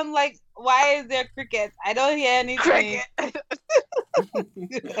time. I'm like, why is there crickets? I don't hear anything.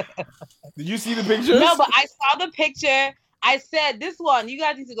 Did you see the pictures? No, but I saw the picture. I said, this one, you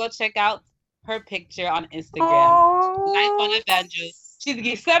guys need to go check out her picture on Instagram. Life on Evangel.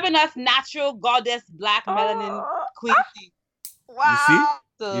 She's serving us natural goddess black melanin queen. Wow.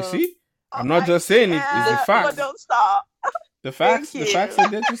 You see? I'm not just saying it. It's the facts. But don't stop. The facts are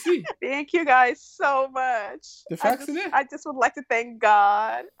there to see. Thank you guys so much. The facts are there. I just would like to thank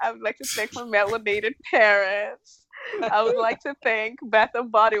God. I would like to thank my melanated parents. I would like to thank Bath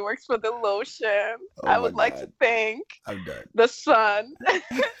and Body Works for the lotion. I would like to thank the sun. And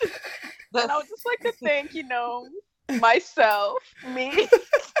I would just like to thank, myself, me.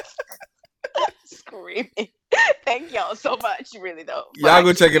 Screaming. Thank y'all so much. You really don't. Y'all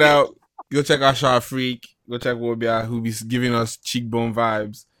go check it out. Go check out Shaw Freak. Go check Wobia, who be giving us cheekbone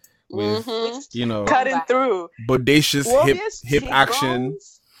vibes with, cutting through. Bodacious hip action.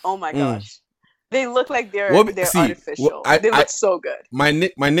 Oh my gosh. They look like they're artificial. They look so good. My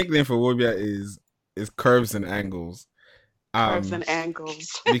nickname for Wobia is curves and angles. Curves and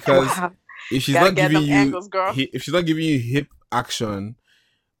angles. Because if she's not giving you angles, if she's not giving you hip action,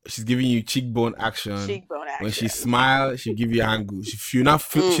 she's giving you cheekbone action. When she smiles, she'll give you angle.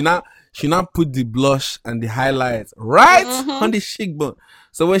 She not put the blush and the highlights right on the cheekbone.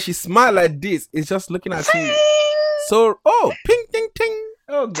 So when she smile like this, it's just looking at you. So ping ting ting.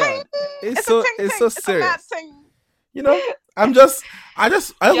 Oh god, it's so serious.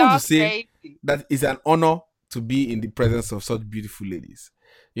 I want to say that it's an honor to be in the presence of such beautiful ladies.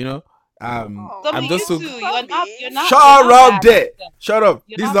 I'm just so. You're not, Shut up, there. Shut up.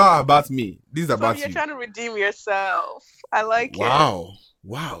 This is not about me. This is about you. You're trying to redeem yourself. I like it.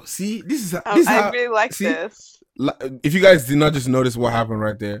 Wow. See, this is. I really like this. If you guys did not just notice what happened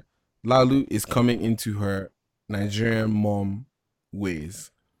right there, Lalu is coming into her Nigerian mom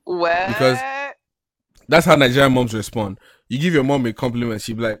ways. What? Because that's how Nigerian moms respond. You give your mom a compliment,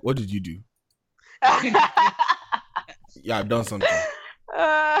 she'll be like, "What did you do?" Yeah, I've done something.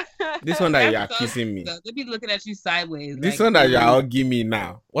 This one that you're kissing me. They'll be looking at you sideways. This one that you're hugging me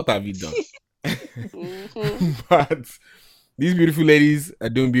now. What have you done? But these beautiful ladies are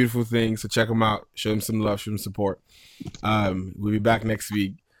doing beautiful things. So check them out. Show them some love. Show them support. We'll be back next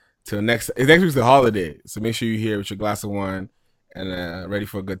week. Next week's the holiday. So make sure you're here with your glass of wine and ready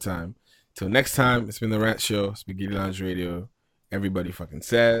for a good time. Till next time, it's been The Rant Show. Spaghetti Lounge Radio. Everybody fucking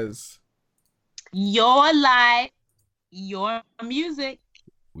says, your life, your music.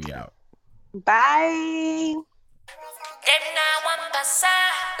 We out. Bye. Them now want pass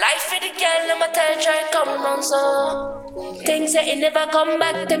life for the girl, I'ma try come round so. Things that it never come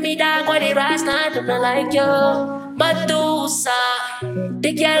back to me, dog. What the rise now, I don't like you. Medusa,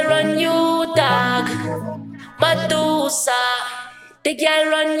 the girl run you, dog. Medusa, the girl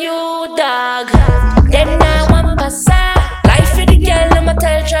run you, dog. Them now want pass life for the girl, I'ma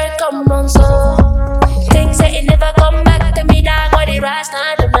try come round so. Things that it never come back to me, dog. What the rise now,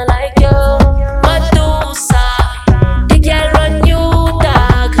 I don't like you. Medusa, the girl run you,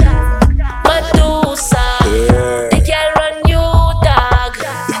 dog. Medusa, the girl run you, dog.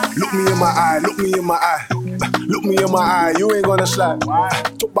 Look me in my eye, look me in my eye. Look me in my eye, you ain't gonna slide.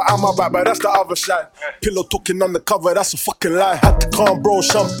 Talk behind my back, but that's the other side. Pillow talking undercover, that's a fucking lie. Had to calm bro,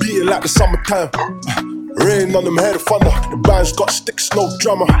 some beating like the summertime. Rain on them head of thunder. The band's got sticks, no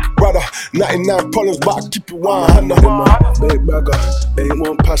drama. Brother, 99 problems, but I keep it 100. Big bagger, ain't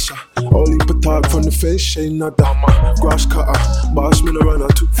one passer. Only petard from the face, ain't nada. Grass cutter, boss me around, I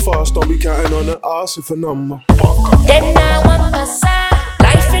too fast. Don't be counting on the ass if a number. Then I want passa.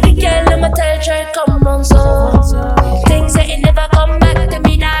 Life for the girl, I'ma tell try come on so. Things that it never come back to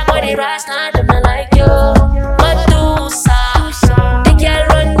me, dog. When it rise, not them not like you. Medusa, the girl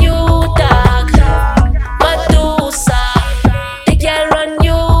run you, dog. Medusa, the girl run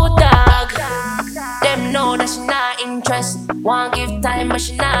you, dog. Them know that she not interest. Want give time, but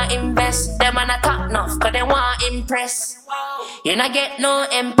she not invest. Them and I talk enough, cause they want impress. You not get no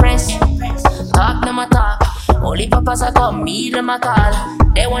impress. Talk them a talk. Only papas I come, me them a call.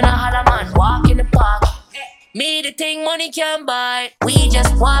 They wanna have a man walk in the park. Me the thing money can buy. We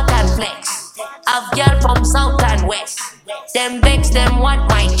just walk and flex. Have girl from south and west. Them vex, them want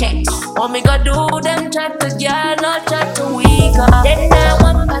my checks. What me go do, them chat to girl, not chat to weak. Then I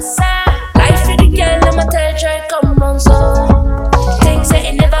want passa. Life for the girl, I'ma tell try come round so. Things that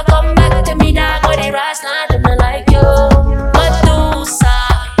it never come back to me, dog. When they rise, not them not like you. Medusa,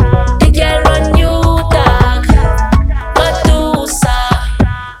 the girl run you.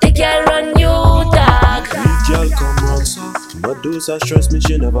 Medusa stress me,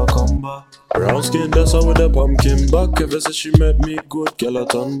 she never come back. Brown skin dancer with a pumpkin back. Ever since she met me, good girl I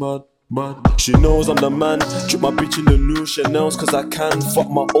turn bad. But she knows I'm the man. Drip my bitch in the new Chanel's cause I can. Fuck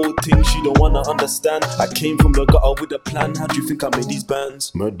my old thing, she don't wanna understand. I came from the gutter with a plan. How do you think I made these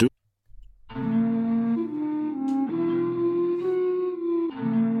bands? Medusa.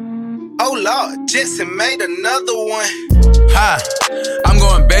 Oh Lord, Jetson made another one. Hi, I'm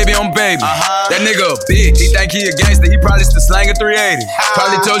going baby on baby. That nigga a bitch. He think he a gangster, he probably still slanging 380.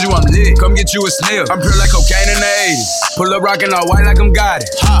 Probably told you I'm lit, come get you a sniff. I'm pure like cocaine in the 80s. Pull up rockin' all white like I'm got it.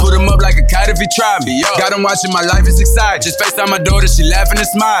 Put him up like a kite if he try me. Got him watching my life, it's exciting. Just FaceTime my daughter, she laughing and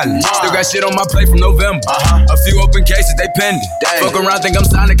smiling. Still got shit on my plate from November. A few open cases, they pending. Fuck around, think I'm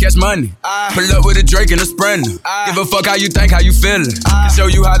signed to catch money. Pull up with a Drake and a Sprinter. Give a fuck how you think, how you feelin'. Can show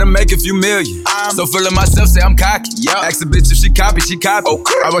you how to make a few million. So feeling myself, say I'm cocky. Ask a bitch if she copy, she copy.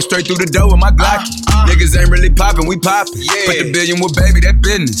 I walk straight through the door with my Glocky. Niggas ain't really poppin', we poppin'. Put the billion with baby, that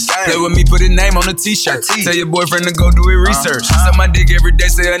business. Play with me, put his name on the t-shirt. Tell your boyfriend to go do his research. Suck my dick every day,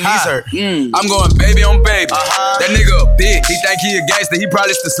 say her knees hurt. I'm going baby on baby. That nigga a bitch. He think he a gangster, he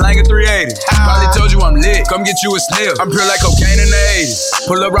probably still slanging 380. Probably told you I'm lit, come get you a sniff. I'm pure like cocaine in the 80s.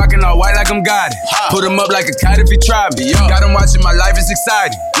 Pull up rockin' all white like I'm got it. Put him up like a kite if he try me. Got him watching my life, it's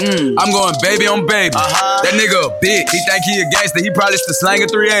exciting. I'm going baby on baby. That nigga a bitch. He think he a gangster, he probably still slanging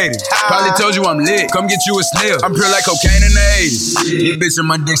 380. Probably told you I'm lit, come get you a sniff. I'm pure like cocaine in the 80s. This bitch on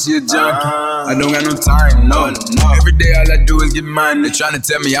my dick, she a junkie. I don't got no time, no. Every day all I do is get money. They tryna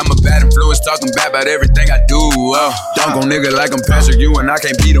tell me I'm a bad influence, talking bad about everything I do. Dunk on nigga like I'm Patrick Ewing, I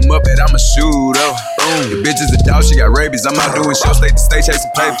can't beat him up, but I'm a shooter. Your bitch is a dog, she got rabies. I'm out doing shows, state to state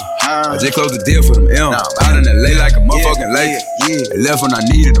chasing paper. I just closed the deal for them M's. Out in LA like a motherfucking lake. They left when I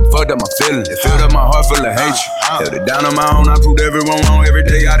needed them, fucked up my feelings. They filled up my heart full of hatred. Held it down on my own, I proved everyone wrong. Every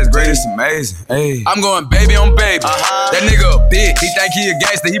day God is great, it's amazing. I'm going baby on baby. That nigga a bitch. He think he a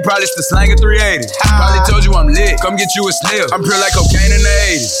gangster, he probably still slanging 380. Probably told you I'm lit, come get you a sniff. I'm pure like cocaine in the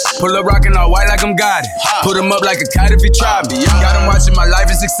 80s. Pull up rockin' all white like I'm got it. Put him up like a kite if he try me. Got him watching my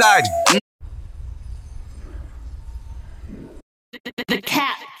life, it's exciting. The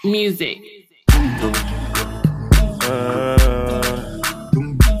cat music.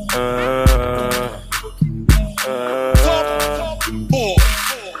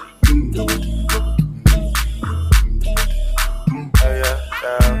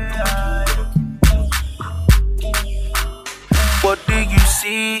 What do you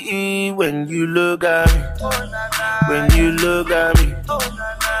see when you look at me? When you look at me?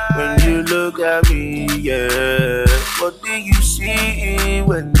 When you look at me, yeah. What do you see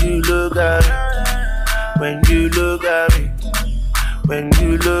when you look at me? When you look at me? When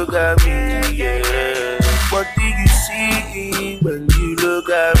you look at me, yeah. What do you see when you look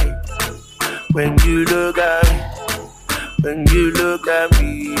at me? When you look at me? When you look at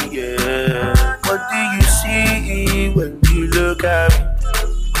me, yeah. What do you see when you look at me?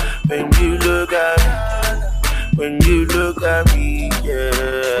 When you look at me? When you look at me,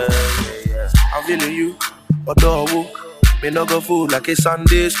 yeah. I'm feeling you, adore. Me no go fool like it's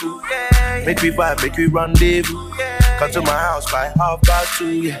Sunday school. Make me vibe, make me rendezvous. Come to my house by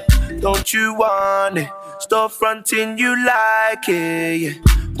 2:30, yeah. Don't you want it? Stop fronting, you like it, yeah.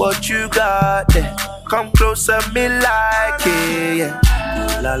 What you got there? Come closer, me like it, yeah.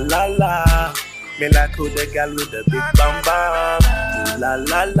 La la la. Me like who the girl with the big bam bam. La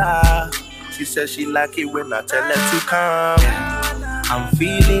la la. She says she like it when I tell her to come. I'm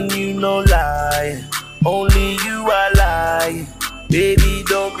feeling you, no lie. Only you I lie. Baby,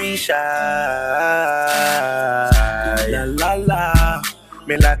 don't be shy. La la la.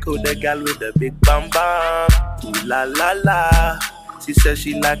 Me like how the girl with the big bam bam. La la la. She says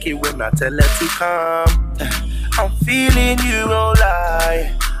she like it when I tell her to come. I'm feeling you, no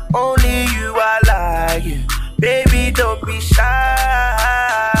lie. Only you I like. Baby, don't be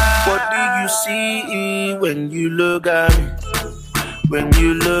shy. What do you see when you look at me? When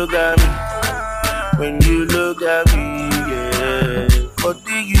you look at me? When you look at me, yeah. What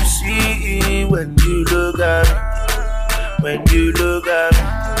do you see when you look at me? When you look at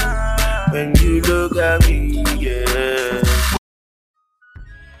me? When you look at me, yeah.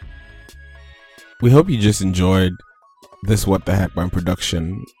 We hope you just enjoyed this What the Heck Band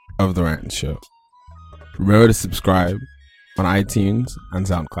production of The Rant Show. Remember to subscribe on iTunes and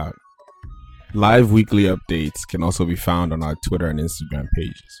SoundCloud. Live weekly updates can also be found on our Twitter and Instagram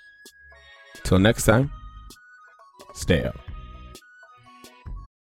pages. Till next time, stay up.